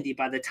 190.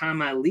 By the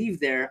time I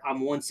leave there, I'm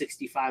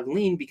 165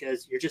 lean,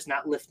 because you're just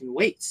not lifting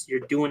weights.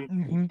 You're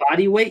doing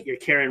body weight, you're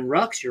carrying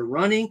rucks, you're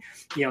running,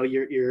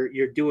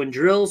 you're doing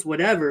drills,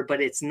 whatever, but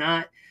it's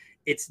not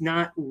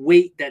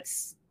weight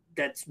that's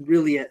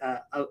really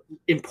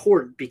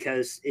important,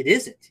 because it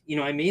isn't. You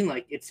know what I mean?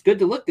 Like, it's good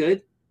to look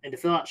good and to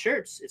fill out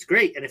shirts. It's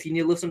great. And if you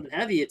need to lift something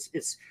heavy,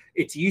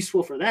 it's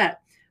useful for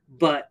that.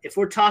 But if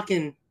we're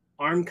talking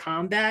armed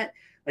combat,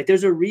 like,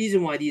 there's a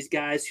reason why these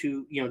guys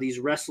who, these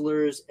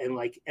wrestlers and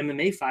like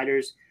MMA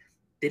fighters,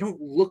 they don't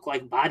look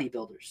like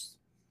bodybuilders.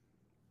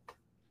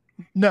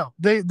 No,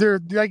 they're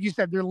like you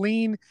said, they're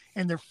lean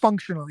and they're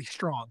functionally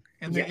strong,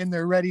 and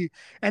they're ready.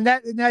 And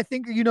I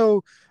think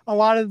a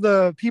lot of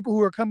the people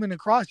who are coming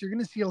across, you're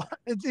going to see a lot.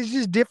 It's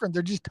just different.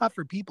 They're just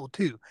tougher people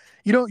too.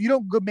 You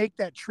don't go make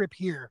that trip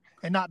here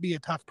and not be a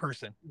tough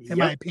person, in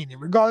my opinion.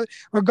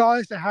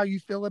 Regardless of how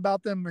you feel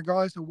about them,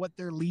 regardless of what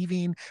they're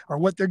leaving or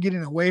what they're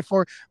getting away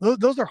for,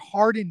 those are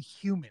hardened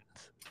humans.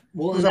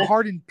 Those are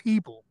hardened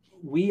people.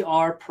 We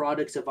are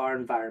products of our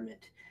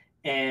environment.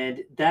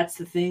 And that's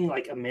the thing.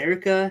 Like,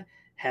 America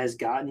has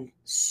gotten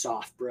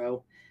soft,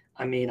 bro.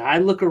 I mean, I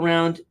look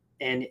around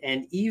and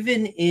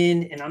even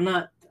and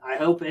I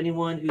hope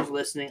anyone who's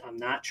listening, I'm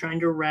not trying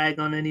to rag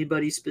on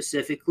anybody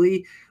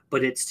specifically,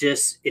 but it's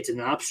an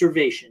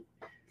observation.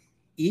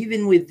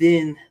 Even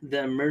within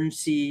the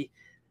emergency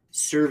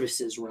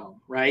services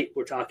realm, right?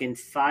 We're talking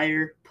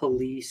fire,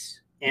 police,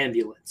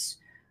 ambulance.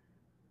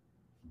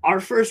 Our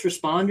first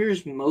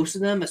responders, most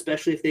of them,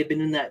 especially if they've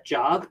been in that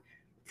job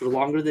for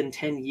longer than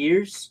 10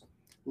 years,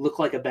 look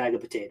like a bag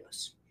of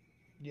potatoes.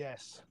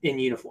 Yes. In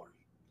uniform.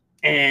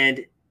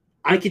 And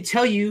I could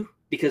tell you,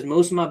 because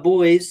most of my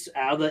boys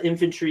out of the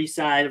infantry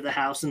side of the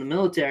house in the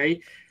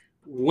military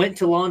went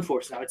to law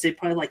enforcement. I would say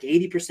probably like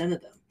 80%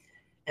 of them.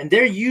 And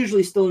they're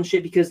usually still in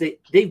shit because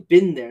they've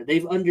been there.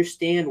 They've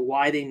understand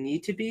why they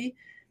need to be.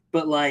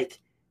 But like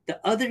the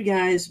other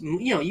guys,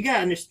 you got to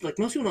understand, like,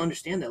 most people don't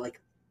understand that.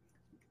 Like,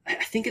 I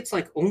think it's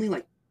like only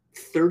like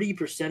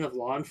 30% of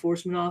law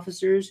enforcement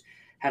officers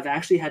have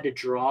actually had to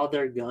draw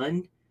their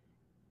gun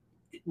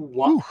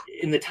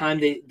in the time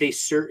they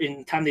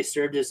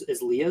served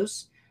as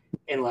Leos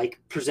and like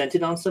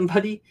presented on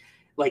somebody.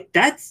 Like,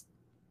 that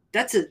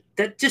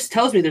just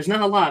tells me there's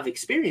not a lot of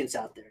experience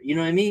out there. You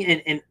know what I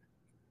mean? And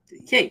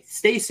hey,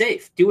 stay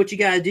safe. Do what you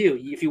got to do.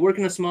 If you work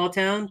in a small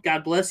town,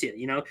 God bless you.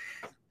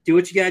 Do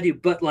what you got to do.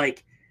 But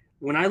like,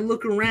 when I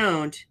look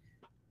around,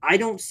 I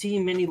don't see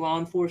many law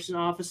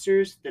enforcement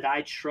officers that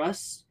I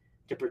trust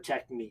to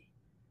protect me.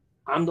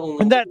 I'm the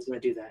only one who's going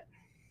to do that.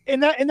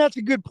 And that's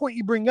a good point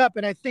you bring up.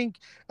 And I think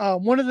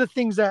one of the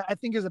things that I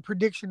think is a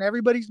prediction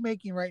everybody's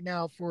making right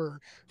now for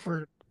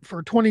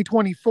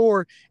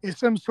 2024 is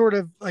some sort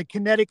of like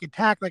kinetic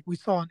attack like we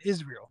saw in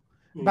Israel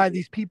by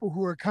these people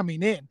who are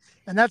coming in.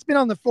 And that's been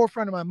on the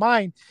forefront of my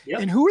mind.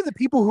 Yep. And who are the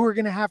people who are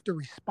going to have to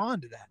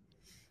respond to that?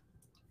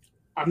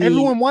 I mean,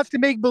 Everyone wants to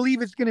make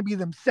believe it's going to be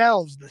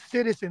themselves, the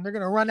citizen. They're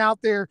going to run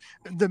out there,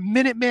 the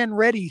Minutemen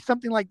ready,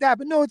 something like that.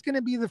 But no, it's going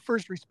to be the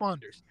first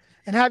responders.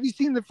 And have you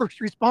seen the first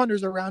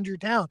responders around your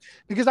town?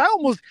 Because I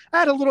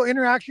had a little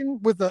interaction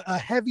with a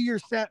heavier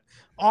set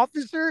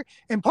officer,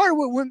 and part of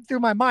what went through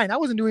my mind, I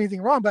wasn't doing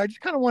anything wrong, but I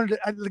just kind of wanted to.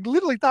 I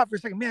literally thought for a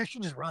second, man, I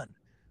should just run.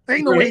 There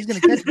ain't no way right? he's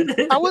going to catch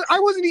me. I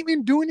wasn't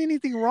even doing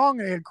anything wrong,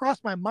 and it had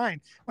crossed my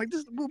mind. Like,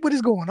 this, what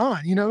is going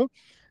on? You know?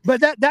 But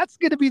that's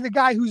going to be the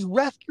guy who's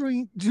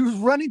running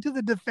to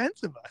the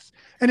defense of us.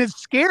 And it's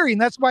scary.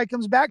 And that's why it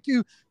comes back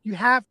to, you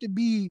have to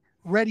be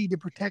ready to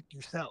protect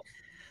yourself.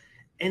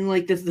 And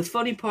like the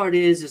funny part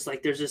is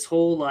like there's this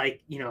whole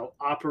like, you know,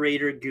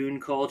 operator goon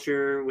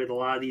culture with a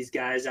lot of these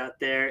guys out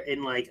there.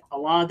 And like a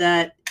lot of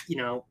that, you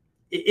know,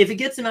 if it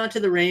gets them out to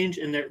the range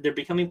and they're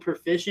becoming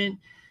proficient,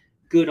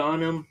 good on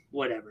them,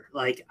 whatever.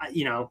 Like,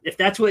 you know, if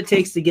that's what it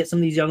takes to get some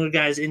of these younger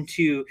guys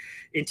into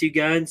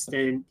guns,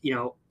 then, you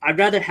know, I'd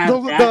rather have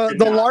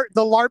the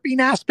LARPing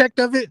aspect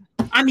of it.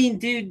 I mean,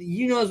 dude,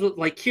 you know,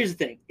 like, here's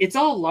the thing. It's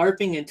all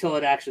LARPing until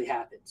it actually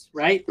happens,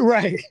 right?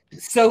 Right.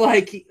 So,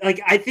 like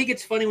I think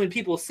it's funny when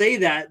people say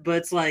that, but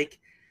it's like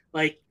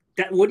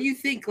that. What do you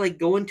think, like,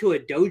 going to a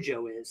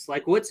dojo is?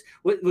 Like, what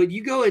when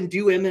you go and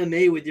do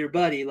MMA with your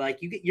buddy, like,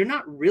 you're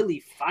not really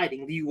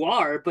fighting. You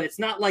are, but it's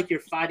not like you're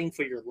fighting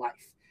for your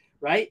life.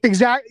 Right?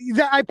 Exactly.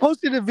 I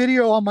posted a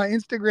video on my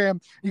Instagram.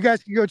 You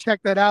guys can go check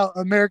that out,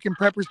 American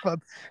Preppers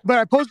Club. But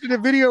I posted a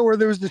video where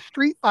there was a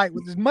street fight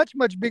with this much,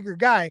 much bigger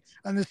guy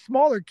and this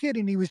smaller kid,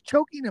 and he was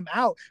choking him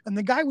out. And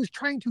the guy was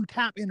trying to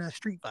tap in a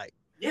street fight.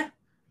 Yeah,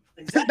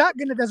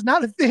 exactly. That's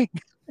not a thing.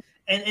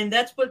 And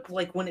that's what,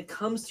 like, when it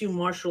comes to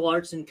martial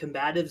arts and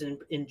combatives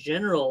in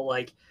general,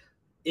 like,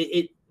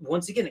 it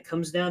once again, it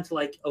comes down to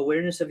like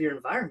awareness of your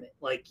environment.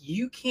 Like,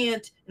 you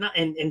can't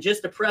and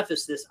just to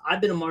preface this, I've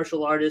been a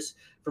martial artist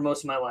for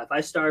most of my life.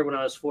 I started when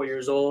I was 4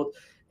 years old.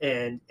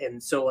 And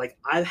so like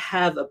I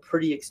have a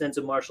pretty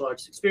extensive martial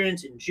arts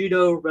experience in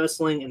judo,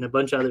 wrestling, and a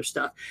bunch of other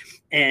stuff.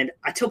 And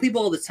I tell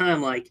people all the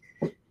time, like,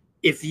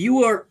 if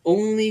you are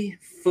only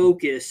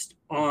focused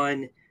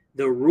on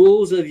the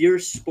rules of your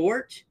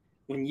sport,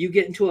 when you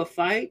get into a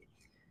fight,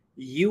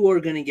 you are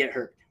going to get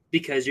hurt.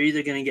 Because you're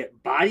either going to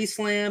get body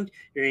slammed,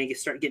 you're going to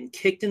start getting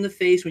kicked in the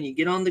face when you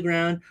get on the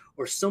ground,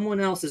 or someone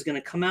else is going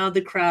to come out of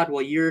the crowd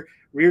while you're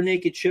rear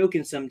naked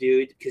choking some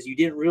dude because you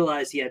didn't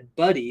realize he had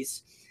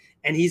buddies,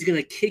 and he's going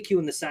to kick you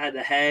in the side of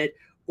the head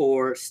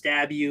or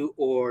stab you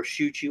or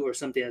shoot you or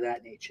something of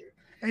that nature.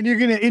 And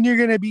you're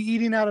gonna be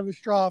eating out of a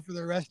straw for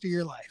the rest of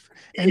your life.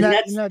 And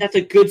that's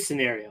a good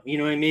scenario. You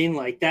know what I mean?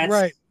 Like, that's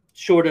right.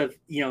 Short of,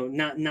 you know,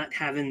 not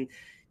having,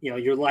 you know,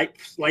 your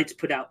lights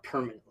put out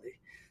permanently.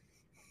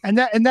 And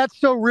that's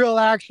so real.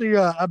 Actually,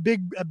 a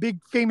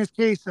big famous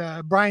case,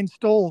 Brian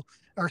Stoll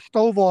or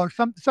Stovall or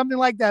something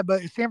like that.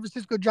 But a San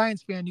Francisco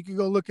Giants fan, you can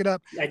go look it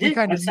up. I did.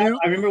 I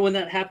remember when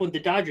that happened with the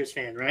Dodgers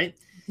fan, right?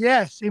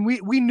 Yes, and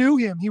we knew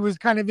him. He was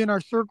kind of in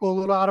our circle, a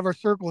little out of our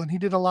circle, and he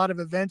did a lot of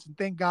events. And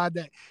thank God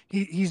that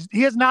he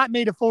has not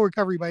made a full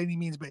recovery by any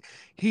means, but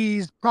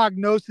his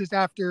prognosis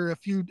after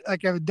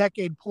a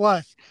decade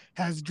plus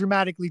has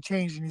dramatically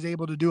changed, and he's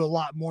able to do a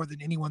lot more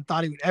than anyone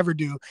thought he would ever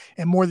do,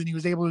 and more than he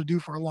was able to do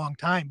for a long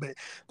time. But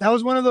that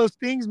was one of those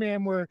things,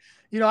 man, where,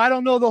 you know, I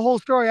don't know the whole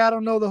story, I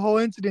don't know the whole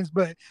incidents,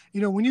 but,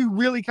 you know, when you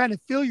really kind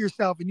of feel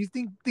yourself and you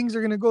think things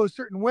are going to go a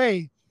certain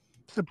way,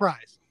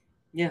 surprise.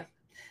 Yeah.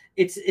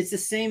 It's the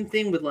same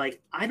thing with,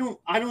 like, I don't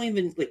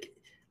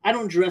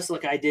dress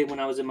like I did when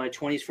I was in my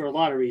 20s for a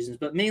lot of reasons,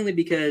 but mainly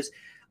because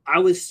I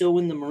was so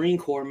in the Marine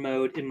Corps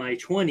mode in my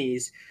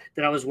 20s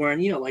that I was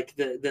wearing, you know, like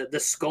the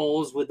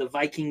skulls with the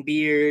Viking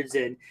beards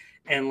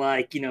and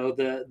like, you know,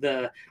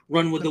 the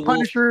run with the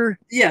Punisher. Wolf.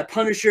 Yeah,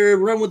 Punisher,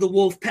 run with the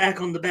wolf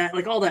pack on the back,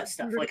 like all that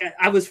stuff. Like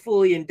I was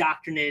fully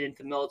indoctrinated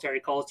into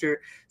military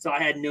culture, so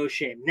I had no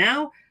shame.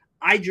 Now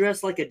I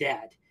dress like a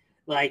dad.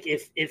 Like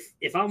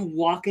if I'm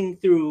walking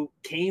through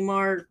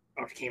Kmart,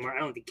 I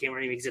don't think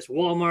Kmart even exists,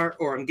 Walmart,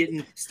 or I'm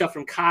getting stuff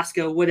from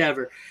Costco,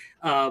 whatever,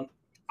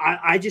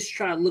 I just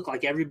try to look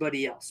like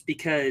everybody else,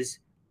 because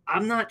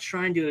I'm not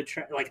trying to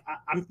attract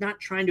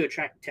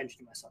attention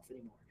to myself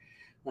anymore.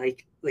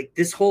 Like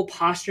this whole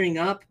posturing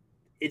up,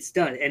 it's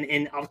done.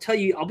 And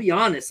I'll be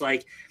honest,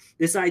 like,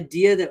 this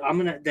idea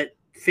that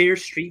fair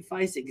street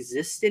fights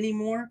exist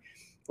anymore,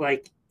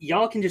 like,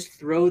 y'all can just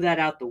throw that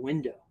out the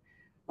window.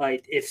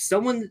 Like, if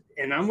someone,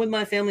 and I'm with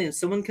my family, and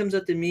someone comes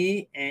up to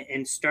me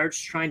and starts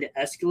trying to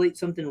escalate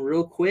something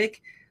real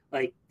quick,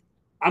 like,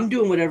 I'm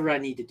doing whatever I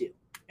need to do.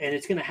 And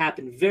it's going to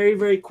happen very,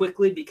 very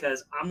quickly,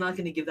 because I'm not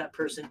going to give that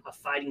person a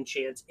fighting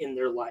chance in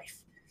their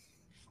life.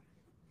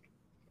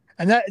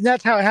 And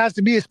that's how it has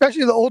to be,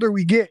 especially the older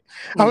we get.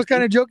 I was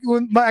kind of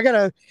joking I got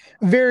a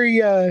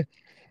very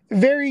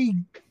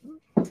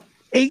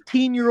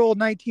 18-year-old,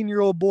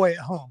 19-year-old boy at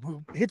home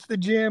who hits the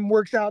gym,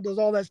 works out, does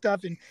all that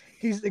stuff. And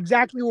he's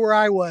exactly where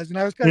I was. And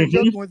I was kind of Hmm.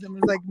 joking with him.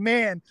 It's like,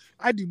 man,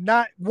 I do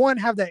not, one,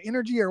 have that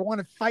energy or want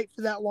to fight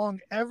for that long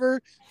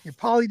ever. You're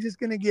probably just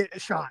going to get a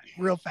shot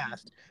real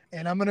fast.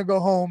 And I'm going to go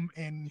home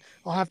and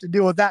I'll have to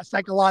deal with that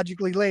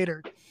psychologically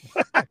later.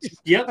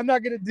 Yep. I'm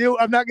not going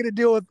to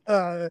deal with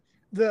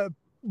the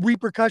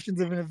repercussions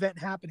of an event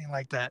happening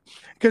like that.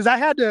 Because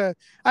I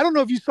don't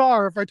know if you saw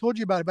or if I told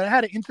you about it, but I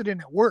had an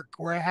incident at work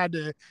where I had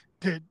to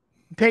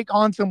take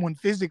on someone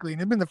physically. And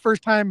it's been the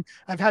first time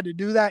I've had to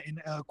do that in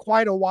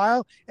quite a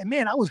while. And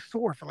man, I was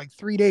sore for like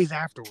 3 days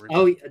afterwards.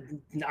 Oh,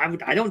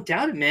 I don't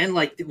doubt it, man.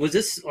 Like, was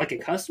this like a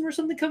customer or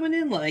something coming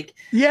in? Like,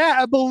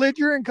 Yeah, a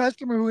belligerent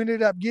customer who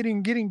ended up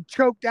getting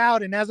choked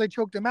out, and as I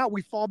choked him out,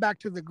 we fall back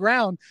to the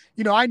ground.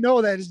 I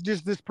know that it's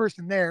just this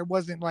person there. It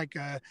wasn't like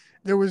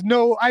there was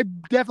no. I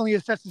definitely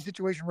assessed the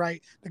situation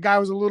right. The guy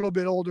was a little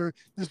bit older.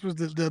 This was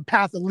the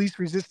path of least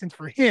resistance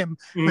for him,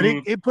 but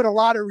mm-hmm. it put a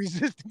lot of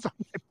resistance on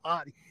my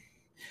body.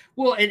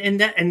 Well, and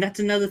that's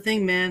another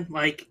thing, man.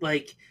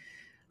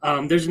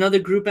 There's another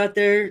group out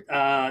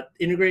there,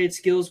 Integrated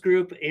Skills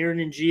Group, Aaron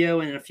and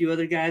Geo, and a few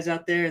other guys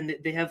out there, and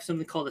they have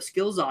something called a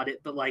skills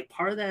audit. But like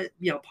part of that,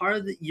 part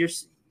of the you're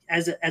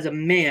as a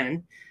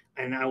man,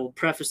 and I will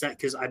preface that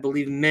because I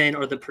believe men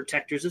are the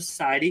protectors of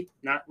society.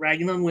 Not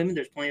ragging on women.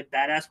 There's plenty of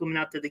badass women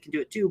out there that can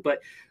do it too, but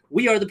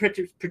we are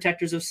the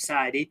protectors of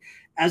society.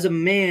 As a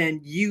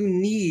man, you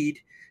need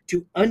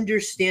to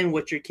understand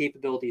what your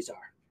capabilities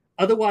are.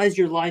 Otherwise,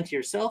 you're lying to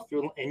yourself,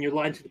 and you're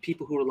lying to the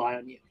people who rely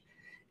on you.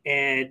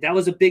 And that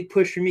was a big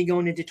push for me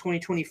going into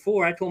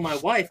 2024. I told my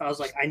wife, I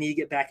was like, I need to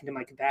get back into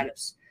my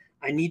combatives.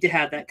 I need to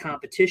have that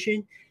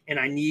competition, and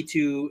I need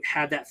to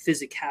have that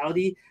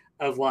physicality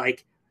of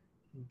like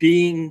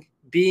being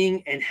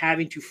and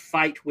having to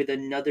fight with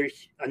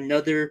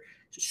another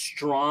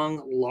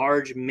strong,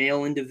 large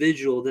male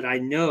individual that I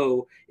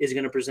know is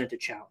going to present a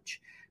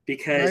challenge.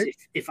 Because Right.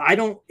 if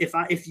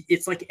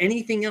it's like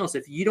anything else,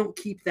 if you don't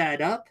keep that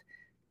up,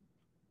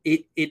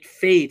 it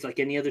fades like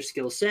any other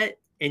skill set,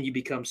 and you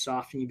become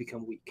soft and you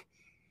become weak.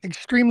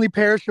 Extremely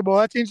perishable.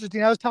 That's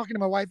interesting. I was talking to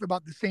my wife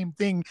about the same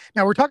thing.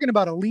 Now we're talking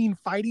about a lean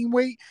fighting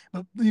weight,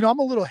 but I'm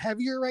a little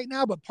heavier right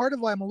now. But part of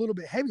why I'm a little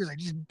bit heavier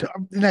is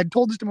and I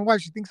told this to my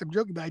wife. She thinks I'm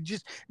joking, but I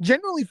just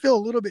generally feel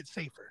a little bit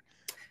safer.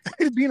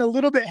 Being a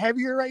little bit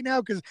heavier right now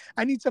because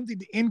I need something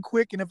to end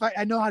quick. And if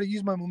I know how to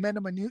use my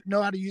momentum, I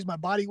know how to use my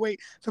body weight.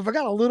 So if I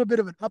got a little bit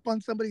of an up on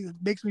somebody, that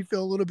makes me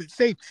feel a little bit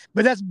safe.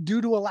 But that's due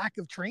to a lack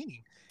of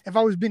training. If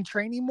I was been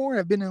training more,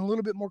 I've been in a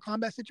little bit more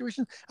combat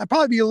situations, I'd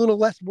probably be a little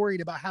less worried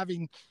about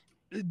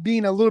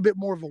being a little bit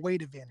more of a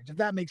weight advantage, if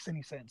that makes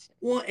any sense.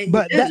 Well, it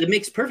But does. that It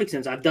makes perfect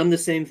sense. I've done the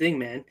same thing,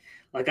 man.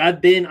 Like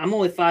I'm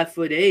only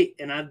 5'8",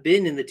 and I've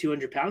been in the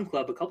 200-pound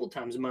club a couple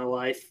times in my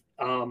life.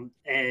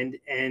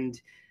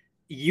 And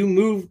you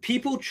move,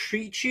 people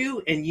treat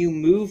you, and you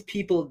move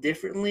people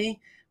differently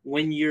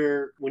when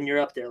you're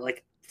up there.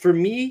 Like for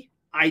me,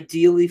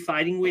 ideally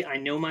fighting weight, I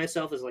know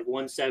myself is like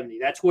 170.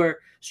 That's where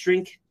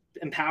strength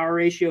and power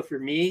ratio for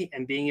me,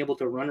 and being able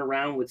to run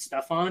around with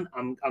stuff on,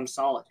 I'm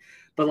solid.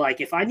 But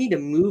like if I need to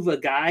move a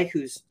guy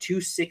who's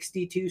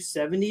 260,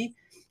 270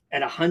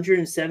 at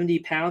 170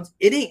 pounds,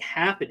 it ain't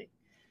happening.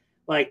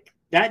 Like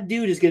that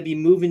dude is going to be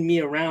moving me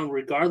around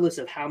regardless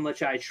of how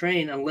much I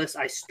train, unless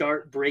I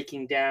start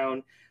breaking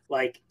down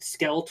like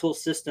skeletal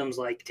systems,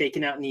 like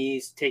taking out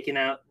knees, taking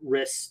out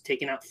wrists,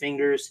 taking out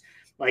fingers.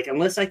 Like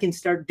unless I can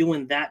start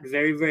doing that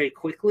very, very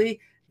quickly,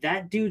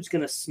 that dude's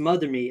going to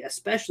smother me,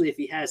 especially if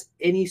he has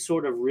any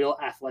sort of real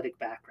athletic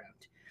background.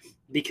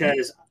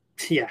 Because,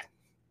 yeah.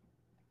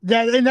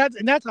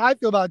 that's how I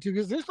feel about it too,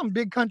 because there's some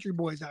big country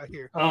boys out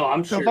here. Oh,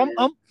 I'm So sure,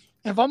 man.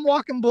 if I'm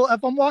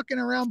walking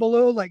around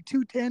below like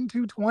 210,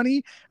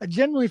 220, I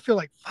generally feel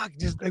like fuck,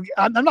 just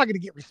I'm not going to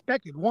get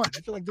respected. One,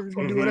 I feel like they're just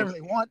going to do Mm-hmm. whatever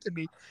they want to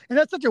me, and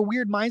that's such a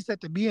weird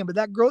mindset to be in. But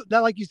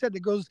that like you said,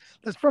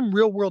 that's from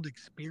real world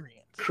experience.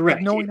 Like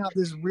Correct. knowing how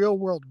this real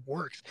world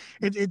works.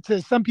 It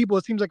to some people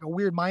it seems like a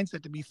weird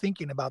mindset to be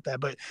thinking about that,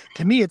 but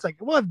to me it's like,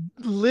 well,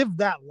 I've lived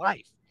that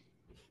life.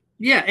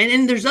 Yeah,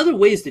 and there's other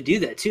ways to do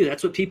that too.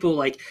 That's what people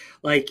like.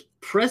 Like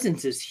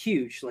presence is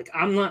huge. Like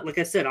I'm not, like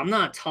I said, I'm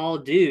not a tall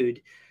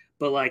dude,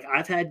 but like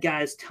I've had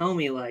guys tell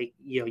me like,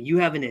 you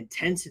have an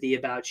intensity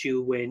about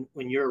you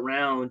when you're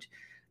around,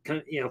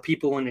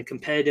 people in a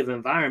competitive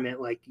environment.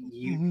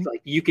 Mm-hmm.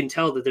 Like you can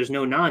tell that there's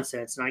no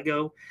nonsense. And I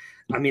go,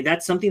 I mean,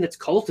 that's something that's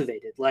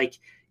cultivated. Like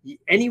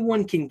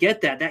anyone can get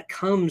that. That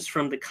comes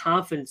from the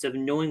confidence of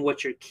knowing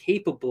what you're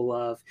capable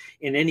of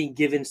in any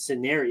given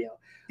scenario.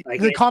 Like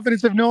The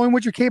confidence of knowing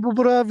what you're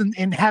capable of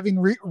and having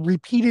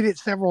repeated it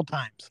several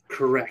times.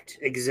 correct,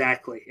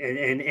 exactly,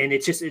 and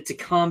it's a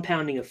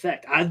compounding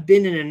effect. I've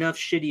been in enough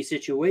shitty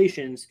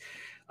situations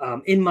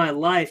in my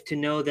life to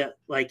know that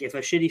like if a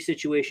shitty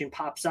situation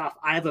pops off,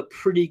 I have a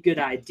pretty good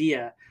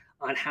idea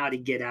on how to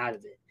get out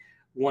of it,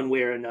 one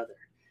way or another.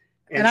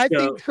 And And I so,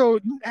 think so.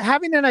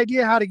 Having an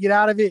idea how to get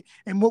out of it,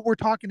 and what we're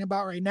talking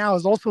about right now,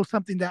 is also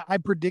something that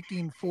I'm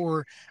predicting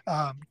for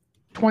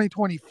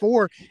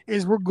 2024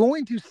 is we're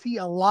going to see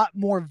a lot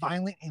more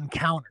violent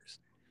encounters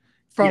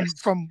Yes,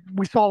 from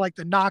we saw like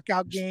the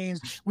knockout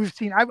games. We've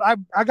seen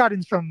I got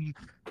in some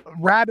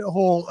rabbit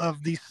hole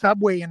of these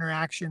subway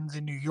interactions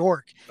in New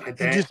York, I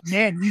and bet. just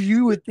man,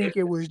 you would think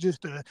it was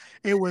just a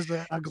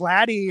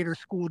gladiator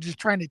school just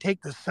trying to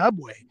take the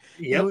subway.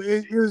 Yep.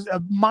 It was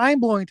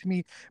mind blowing to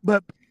me,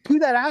 but to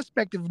that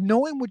aspect of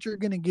knowing what you're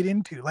going to get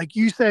into, like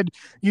you said,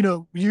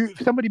 you if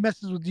somebody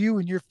messes with you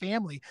and your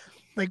family,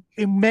 like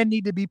men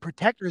need to be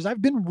protectors.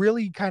 I've been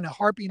really kind of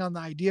harping on the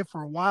idea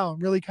for a while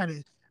and really kind of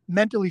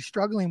mentally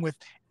struggling with,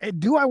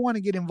 do I want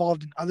to get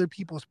involved in other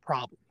people's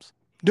problems?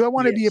 Do I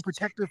want to be a Yes.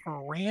 protector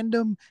for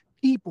random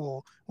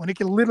people when it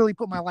can literally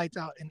put my lights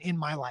out in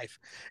my life?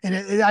 And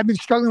I've been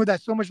struggling with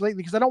that so much lately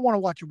because I don't want to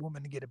watch a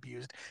woman get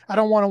abused. I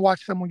don't want to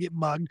watch someone get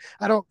mugged.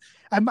 I don't.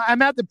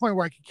 I'm at the point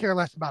where I could care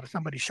less about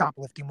somebody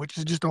shoplifting, which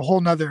is just a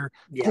whole nother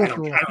Yeah,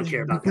 cultural I don't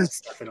care thing. about that because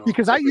stuff at all.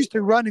 because I used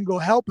to run and go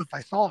help if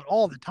I saw it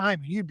all the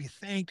time, and you'd be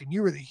thanked, and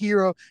you were the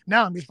hero.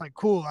 Now I'm just like,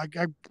 cool. I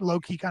low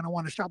key kind of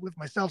want to shoplift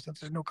myself since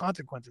there's no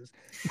consequences.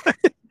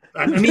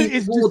 I mean,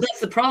 It's well, just that's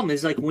the problem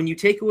is like when you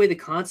take away the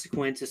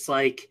consequence, it's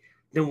like,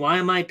 then why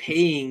am I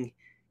paying,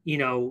 you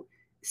know,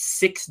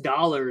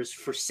 $6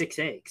 for 6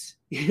 eggs?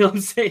 You know what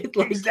I'm saying?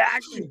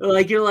 exactly.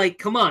 Like you're like,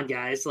 come on,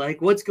 guys, like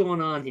what's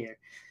going on here?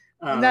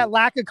 And Um, that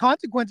lack of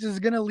consequences is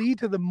going to lead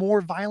to the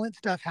more violent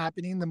stuff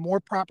happening, the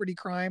more property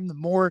crime, the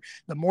more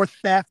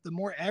theft, the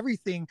more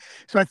everything.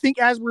 So I think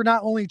as we're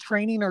not only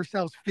training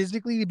ourselves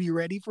physically to be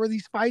ready for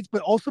these fights,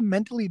 but also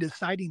mentally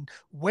deciding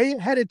way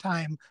ahead of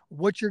time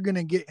what you're going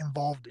to get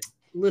involved in.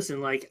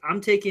 listen, like I'm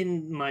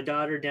taking my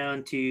daughter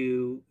down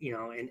to,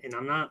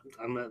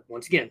 and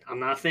once again, I'm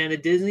not a fan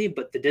of Disney,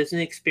 but the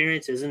Disney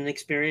experience is an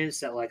experience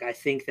that like I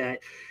think that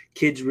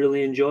kids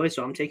really enjoy.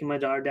 So I'm taking my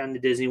daughter down to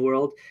Disney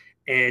World,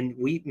 and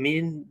me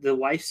and the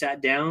wife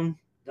sat down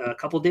a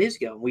couple days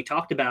ago and we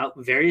talked about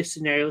various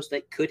scenarios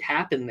that could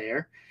happen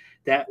there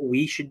that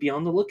we should be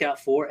on the lookout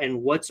for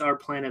and what's our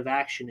plan of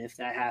action if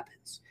that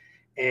happens.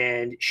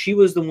 And she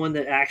was the one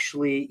that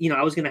actually,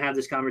 I was going to have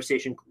this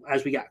conversation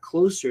as we got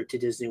closer to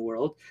Disney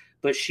World,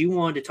 but she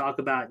wanted to talk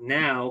about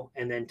now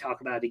and then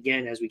talk about it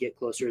again as we get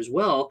closer as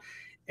well.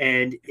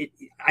 And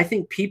I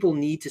think people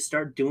need to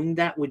start doing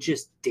that with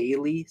just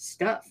daily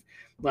stuff.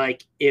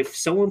 Like if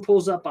someone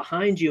pulls up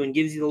behind you and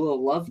gives you a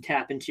little love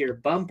tap into your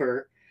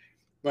bumper,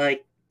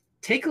 like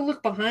take a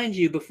look behind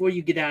you before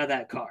you get out of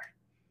that car,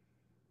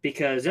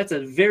 because that's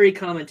a very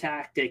common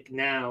tactic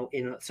now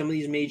in some of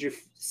these major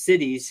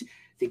cities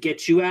to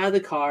get you out of the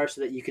car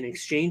so that you can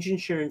exchange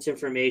insurance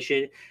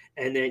information,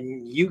 and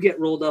then you get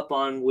rolled up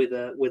on with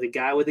a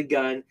guy with a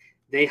gun.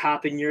 They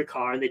hop in your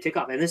car and they take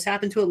off. And this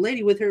happened to a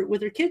lady with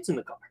her kids in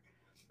the car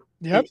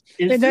Yep.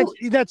 in And that's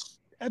Philly. that's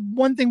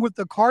one thing with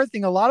the car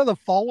thing. A lot of the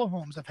follow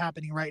homes are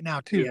happening right now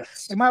too.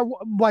 Yes. And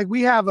like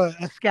we have a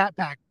Scat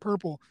Pack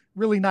purple,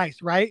 really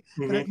nice, right?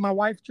 But Mm-hmm. my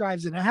wife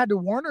drives it. And I had to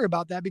warn her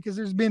about that because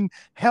there's been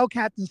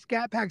Hellcats and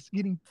Scat Packs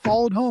getting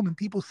followed home and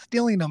people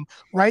stealing them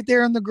right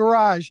there in the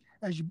garage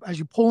as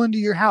you pull into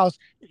your house.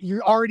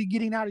 You're already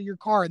getting out of your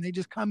car and they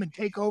just come and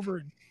take over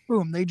and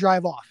boom, they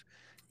drive off.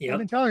 I've Yep.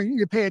 been telling you, you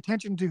need to pay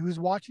attention to who's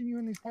watching you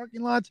in these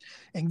parking lots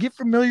and get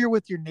familiar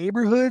with your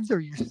neighborhoods or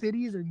your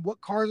cities and what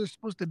cars are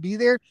supposed to be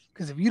there.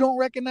 Because if you don't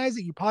recognize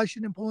it, you probably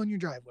shouldn't pull in your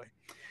driveway.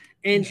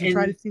 You should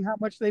try to And see how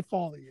much they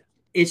follow you.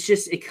 it's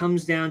just, it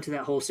comes down to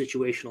that whole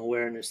situational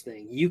awareness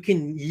thing. You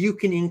can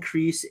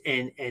increase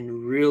and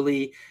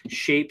really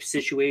shape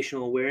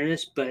situational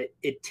awareness, but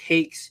it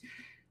takes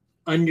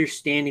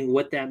understanding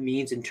what that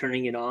means and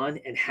turning it on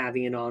and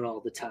having it on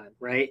all the time,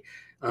 right?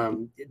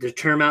 The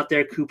term out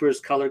there, Cooper's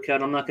color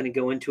code, I'm not going to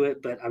go into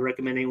it, but I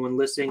recommend anyone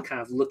listening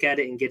kind of look at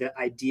it and get an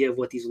idea of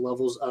what these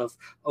levels of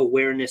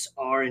awareness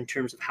are in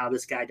terms of how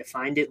this guy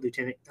defined it,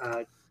 Lieutenant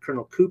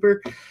Colonel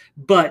Cooper.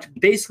 But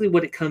basically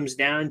what it comes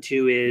down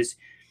to is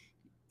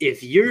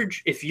if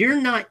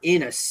you're not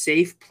in a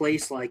safe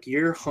place like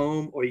your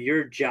home or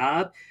your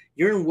job,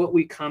 you're in what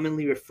we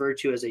commonly refer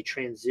to as a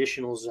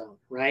transitional zone,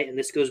 right? And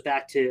this goes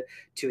back to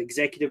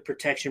executive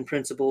protection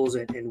principles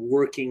and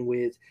working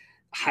with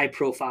high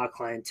profile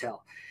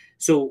clientele.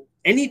 So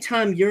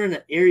anytime you're in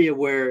an area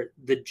where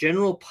the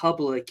general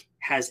public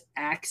has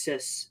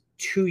access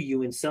to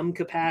you in some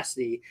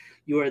capacity,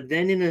 you are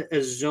then in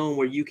a zone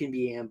where you can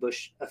be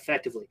ambushed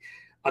effectively.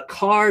 A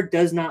car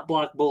does not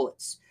block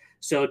bullets.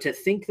 So to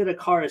think that a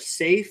car is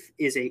safe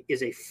is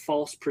a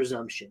false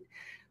presumption.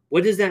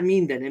 What does that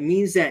mean then? It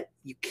means that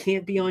you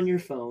can't be on your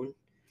phone.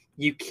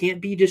 You can't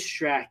be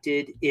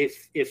distracted.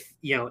 If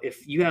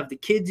you have the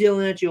kids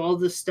yelling at you, all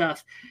this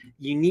stuff,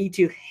 you need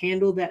to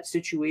handle that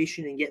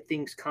situation and get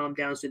things calmed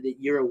down so that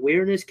your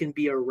awareness can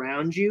be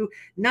around you,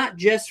 not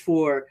just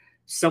for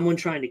someone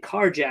trying to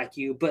carjack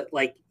you, but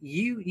like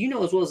you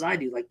know as well as I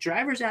do, like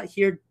drivers out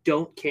here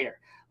don't care.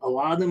 A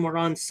lot of them are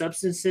on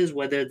substances,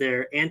 whether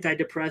they're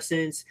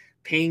antidepressants,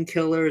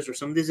 painkillers, or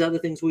some of these other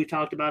things we've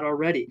talked about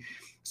already.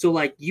 So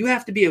like you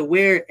have to be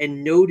aware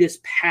and notice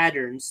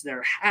patterns that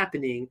are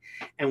happening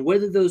and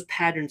whether those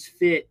patterns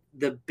fit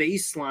the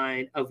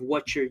baseline of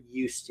what you're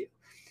used to.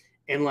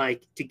 And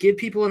like to give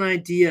people an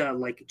idea,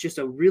 like just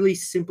a really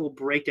simple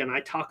breakdown.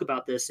 I talk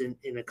about this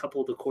in a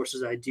couple of the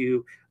courses I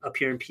do up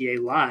here in PA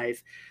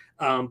Live.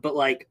 But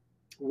like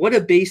what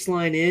a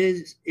baseline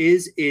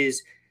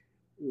is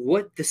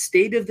what the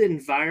state of the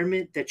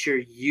environment that you're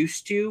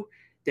used to,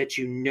 that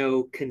you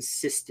know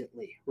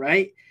consistently,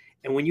 right?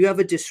 And when you have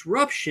a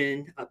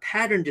disruption, a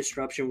pattern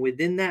disruption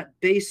within that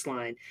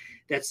baseline,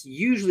 that's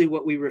usually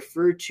what we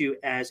refer to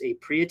as a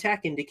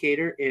pre-attack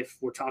indicator if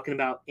we're talking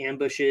about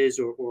ambushes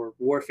or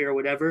warfare or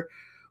whatever,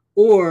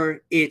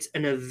 or it's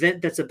an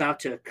event that's about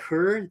to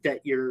occur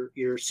that your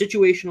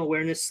situational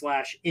awareness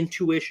slash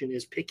intuition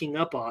is picking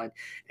up on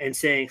and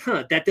saying,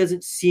 that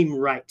doesn't seem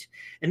right.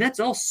 And that's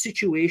all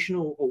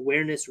situational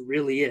awareness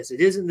really is.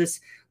 It isn't this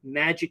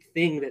magic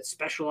thing that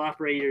special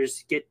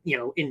operators get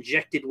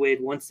injected with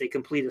once they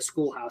complete a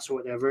schoolhouse or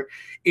whatever.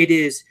 It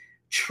is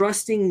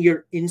trusting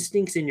your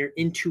instincts and your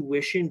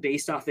intuition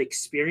based off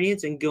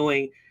experience and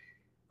going,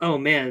 oh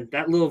man,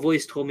 that little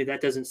voice told me that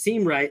doesn't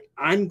seem right.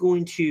 I'm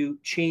going to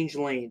change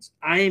lanes.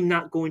 I am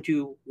not going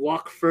to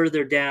walk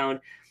further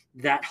down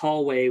that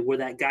hallway where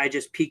that guy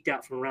just peeked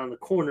out from around the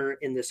corner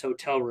in this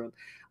hotel room.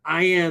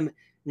 I am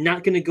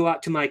not going to go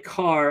out to my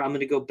car. I'm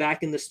going to go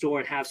back in the store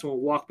and have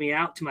someone walk me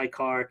out to my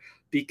car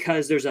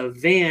because there's a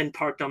van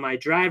parked on my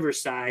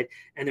driver's side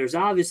and there's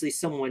obviously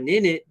someone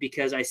in it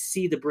because I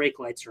see the brake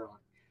lights are on.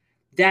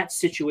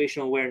 That's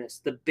situational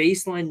awareness. The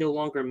baseline no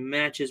longer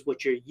matches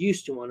what you're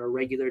used to on a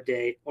regular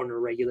day or in a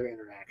regular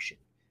interaction.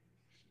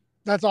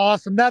 That's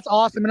awesome. That's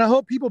awesome. And I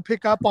hope people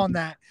pick up on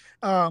that,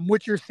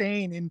 what you're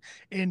saying,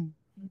 and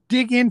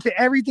dig into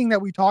everything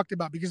that we talked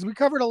about, because we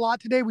covered a lot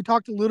today. We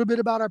talked a little bit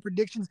about our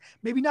predictions,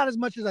 maybe not as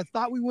much as I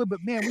thought we would, but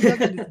man,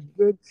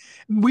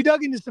 we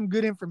dug into some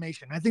good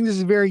information. I think this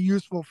is very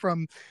useful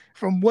from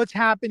what's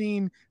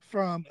happening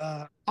from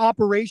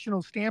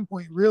operational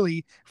standpoint,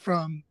 really,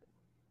 from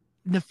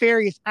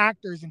nefarious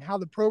actors and how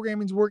the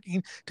programming is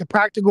working to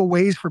practical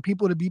ways for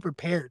people to be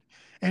prepared.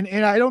 And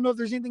I don't know if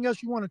there's anything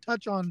else you want to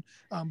touch on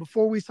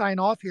before we sign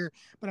off here,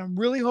 but I'm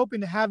really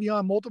hoping to have you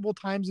on multiple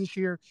times this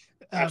year,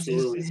 as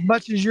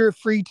much as you're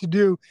free to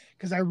do,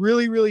 because I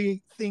really,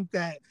 really think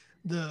that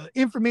the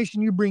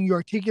information you bring, you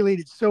articulate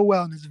it so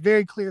well, and it's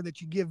very clear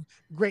that you give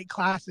great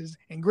classes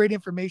and great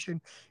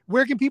information.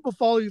 Where can people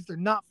follow you if they're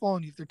not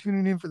following you, if they're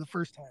tuning in for the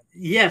first time?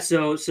 Yeah,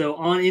 so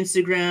on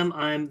Instagram,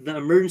 I'm the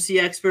Emergancy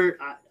Expert.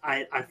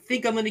 I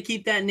think I'm going to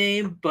keep that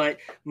name, but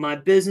my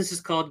business is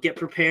called Get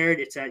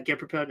Prepared. It's at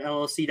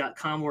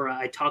getpreparedllc.com, where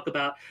I talk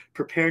about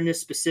preparedness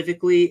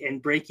specifically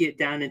and break it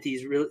down into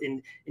these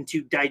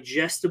into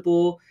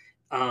digestible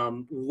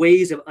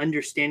ways of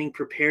understanding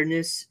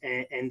preparedness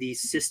and these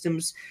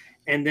systems.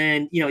 And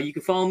then, you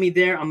can follow me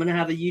there. I'm going to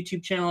have a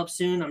YouTube channel up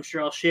soon. I'm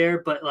sure I'll share.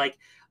 But like,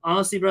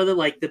 honestly, brother,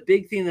 like the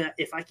big thing that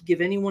if I could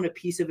give anyone a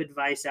piece of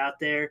advice out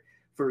there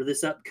for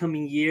this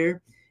upcoming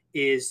year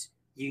is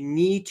you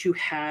need to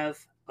have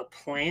a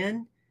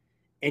plan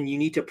and you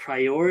need to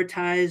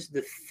prioritize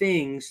the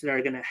things that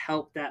are going to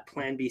help that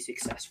plan be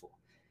successful.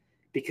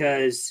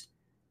 Because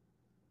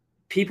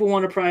people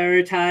want to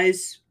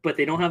prioritize, but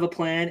they don't have a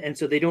plan. And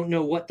so they don't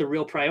know what the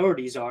real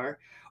priorities are.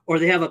 Or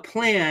they have a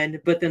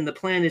plan, but then the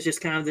plan is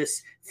just kind of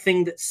this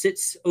thing that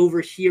sits over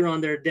here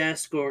on their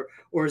desk or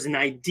is an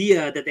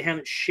idea that they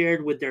haven't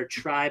shared with their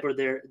tribe or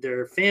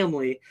their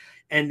family.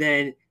 And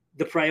then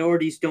the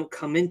priorities don't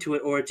come into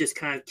it, or it just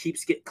kind of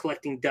keeps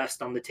collecting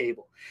dust on the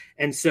table.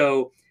 And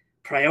so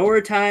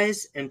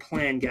prioritize and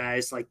plan,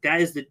 guys. Like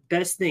that is the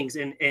best things.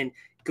 And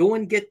go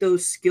and get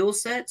those skill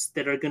sets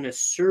that are going to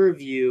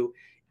serve you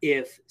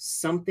if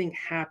something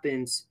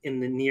happens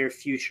in the near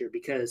future,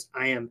 because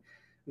I am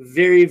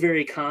very,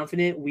 very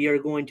confident we are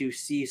going to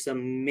see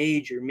some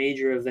major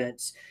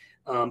events,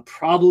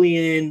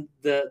 probably in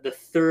the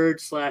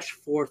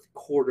third/fourth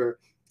quarter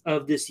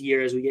of this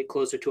year as we get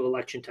closer to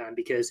election time,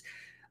 because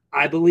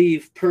I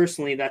believe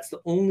personally that's the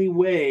only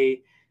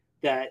way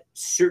that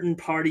certain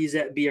parties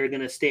that be are going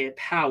to stay at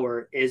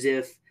power, is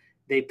if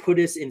they put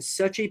us in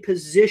such a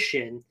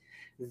position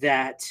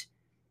that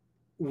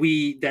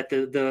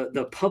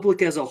the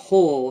public as a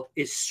whole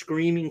is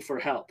screaming for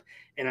help.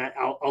 And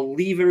I'll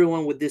leave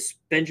everyone with this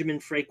Benjamin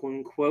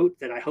Franklin quote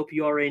that I hope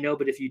you already know,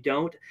 but if you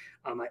don't,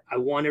 I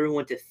want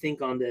everyone to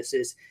think on this: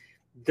 is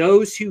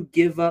those who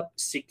give up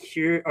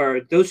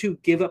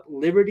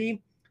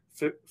liberty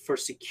for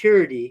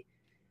security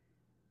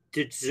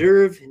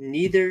deserve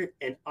neither,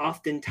 and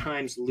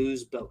oftentimes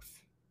lose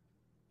both.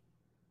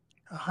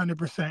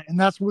 100%. And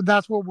that's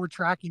what we're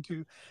tracking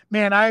to.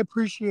 Man, I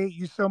appreciate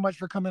you so much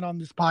for coming on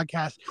this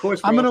podcast. Of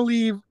course, bro. I'm going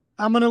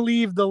to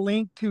leave the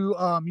link to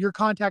your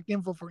contact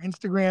info for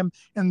Instagram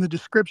in the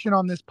description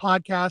on this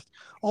podcast.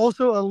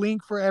 Also a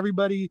link for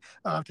everybody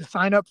to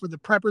sign up for the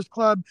Preppers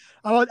Club.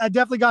 I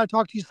definitely got to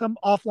talk to you some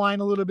offline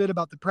a little bit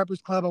about the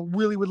Preppers Club. I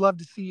really would love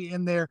to see you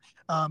in there.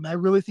 I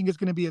really think it's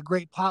going to be a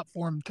great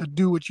platform to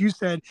do what you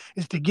said,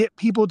 is to get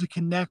people to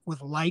connect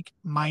with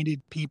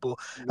like-minded people.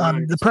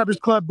 The Preppers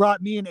Club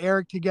brought me and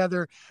Eric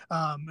together,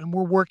 and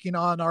we're working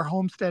on our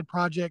homestead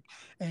project,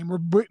 and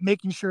we're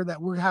making sure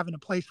that we're having a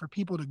place for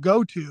people to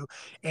go to.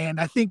 And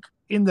I think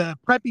in the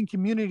prepping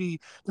community,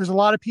 there's a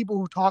lot of people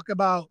who talk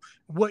about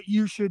what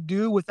you should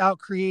do without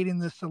creating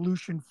the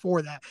solution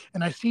for that.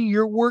 And I see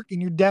your work,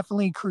 and you're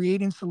definitely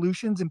creating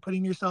solutions and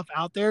putting yourself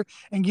out there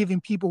and giving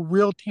people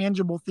real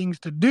tangible things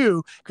to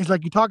do. Because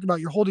like you talked about,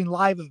 you're holding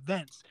live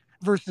events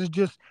versus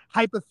just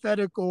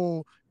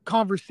hypothetical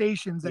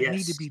conversations that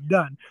need to Yes. be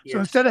done. So Yes.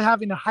 instead of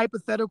having a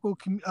hypothetical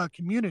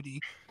community,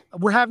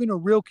 we're having a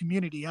real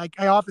community.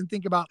 I often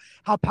think about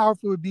how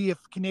powerful it would be if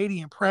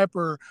Canadian Prep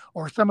or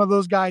some of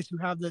those guys who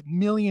have the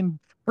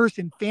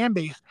million-person fan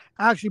base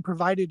actually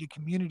provided a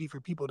community for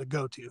people to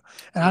go to.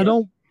 And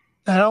Yep.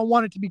 I don't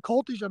want it to be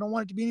cultish. I don't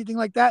want it to be anything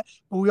like that.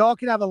 But we all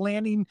could have a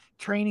landing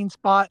training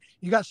spot.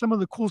 You got some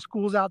of the cool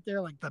schools out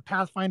there, like the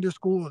Pathfinder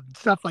School and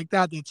stuff like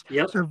that. That's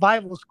Yep.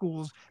 survival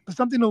schools, but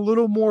something a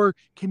little more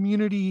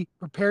community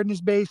preparedness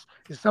based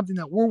is something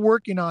that we're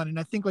working on. And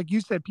I think, like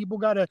you said, people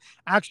got to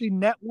actually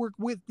network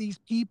with these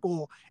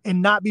people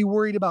and not be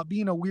worried about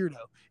being a weirdo.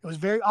 It was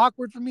very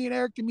awkward for me and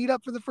Eric to meet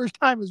up for the first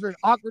time. It was very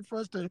awkward for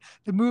us to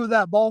move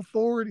that ball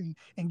forward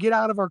and get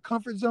out of our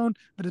comfort zone,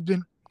 but it's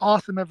been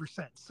awesome ever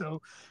since.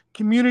 So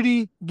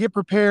community, get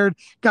prepared.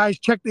 Guys,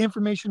 check the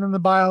information in the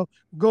bio.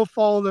 Go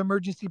follow the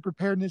emergency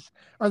preparedness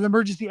or the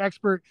emergency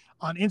expert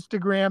on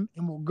Instagram,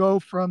 and we'll go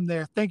from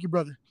there. Thank you,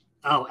 brother.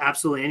 Oh,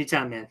 absolutely.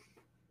 Anytime, man.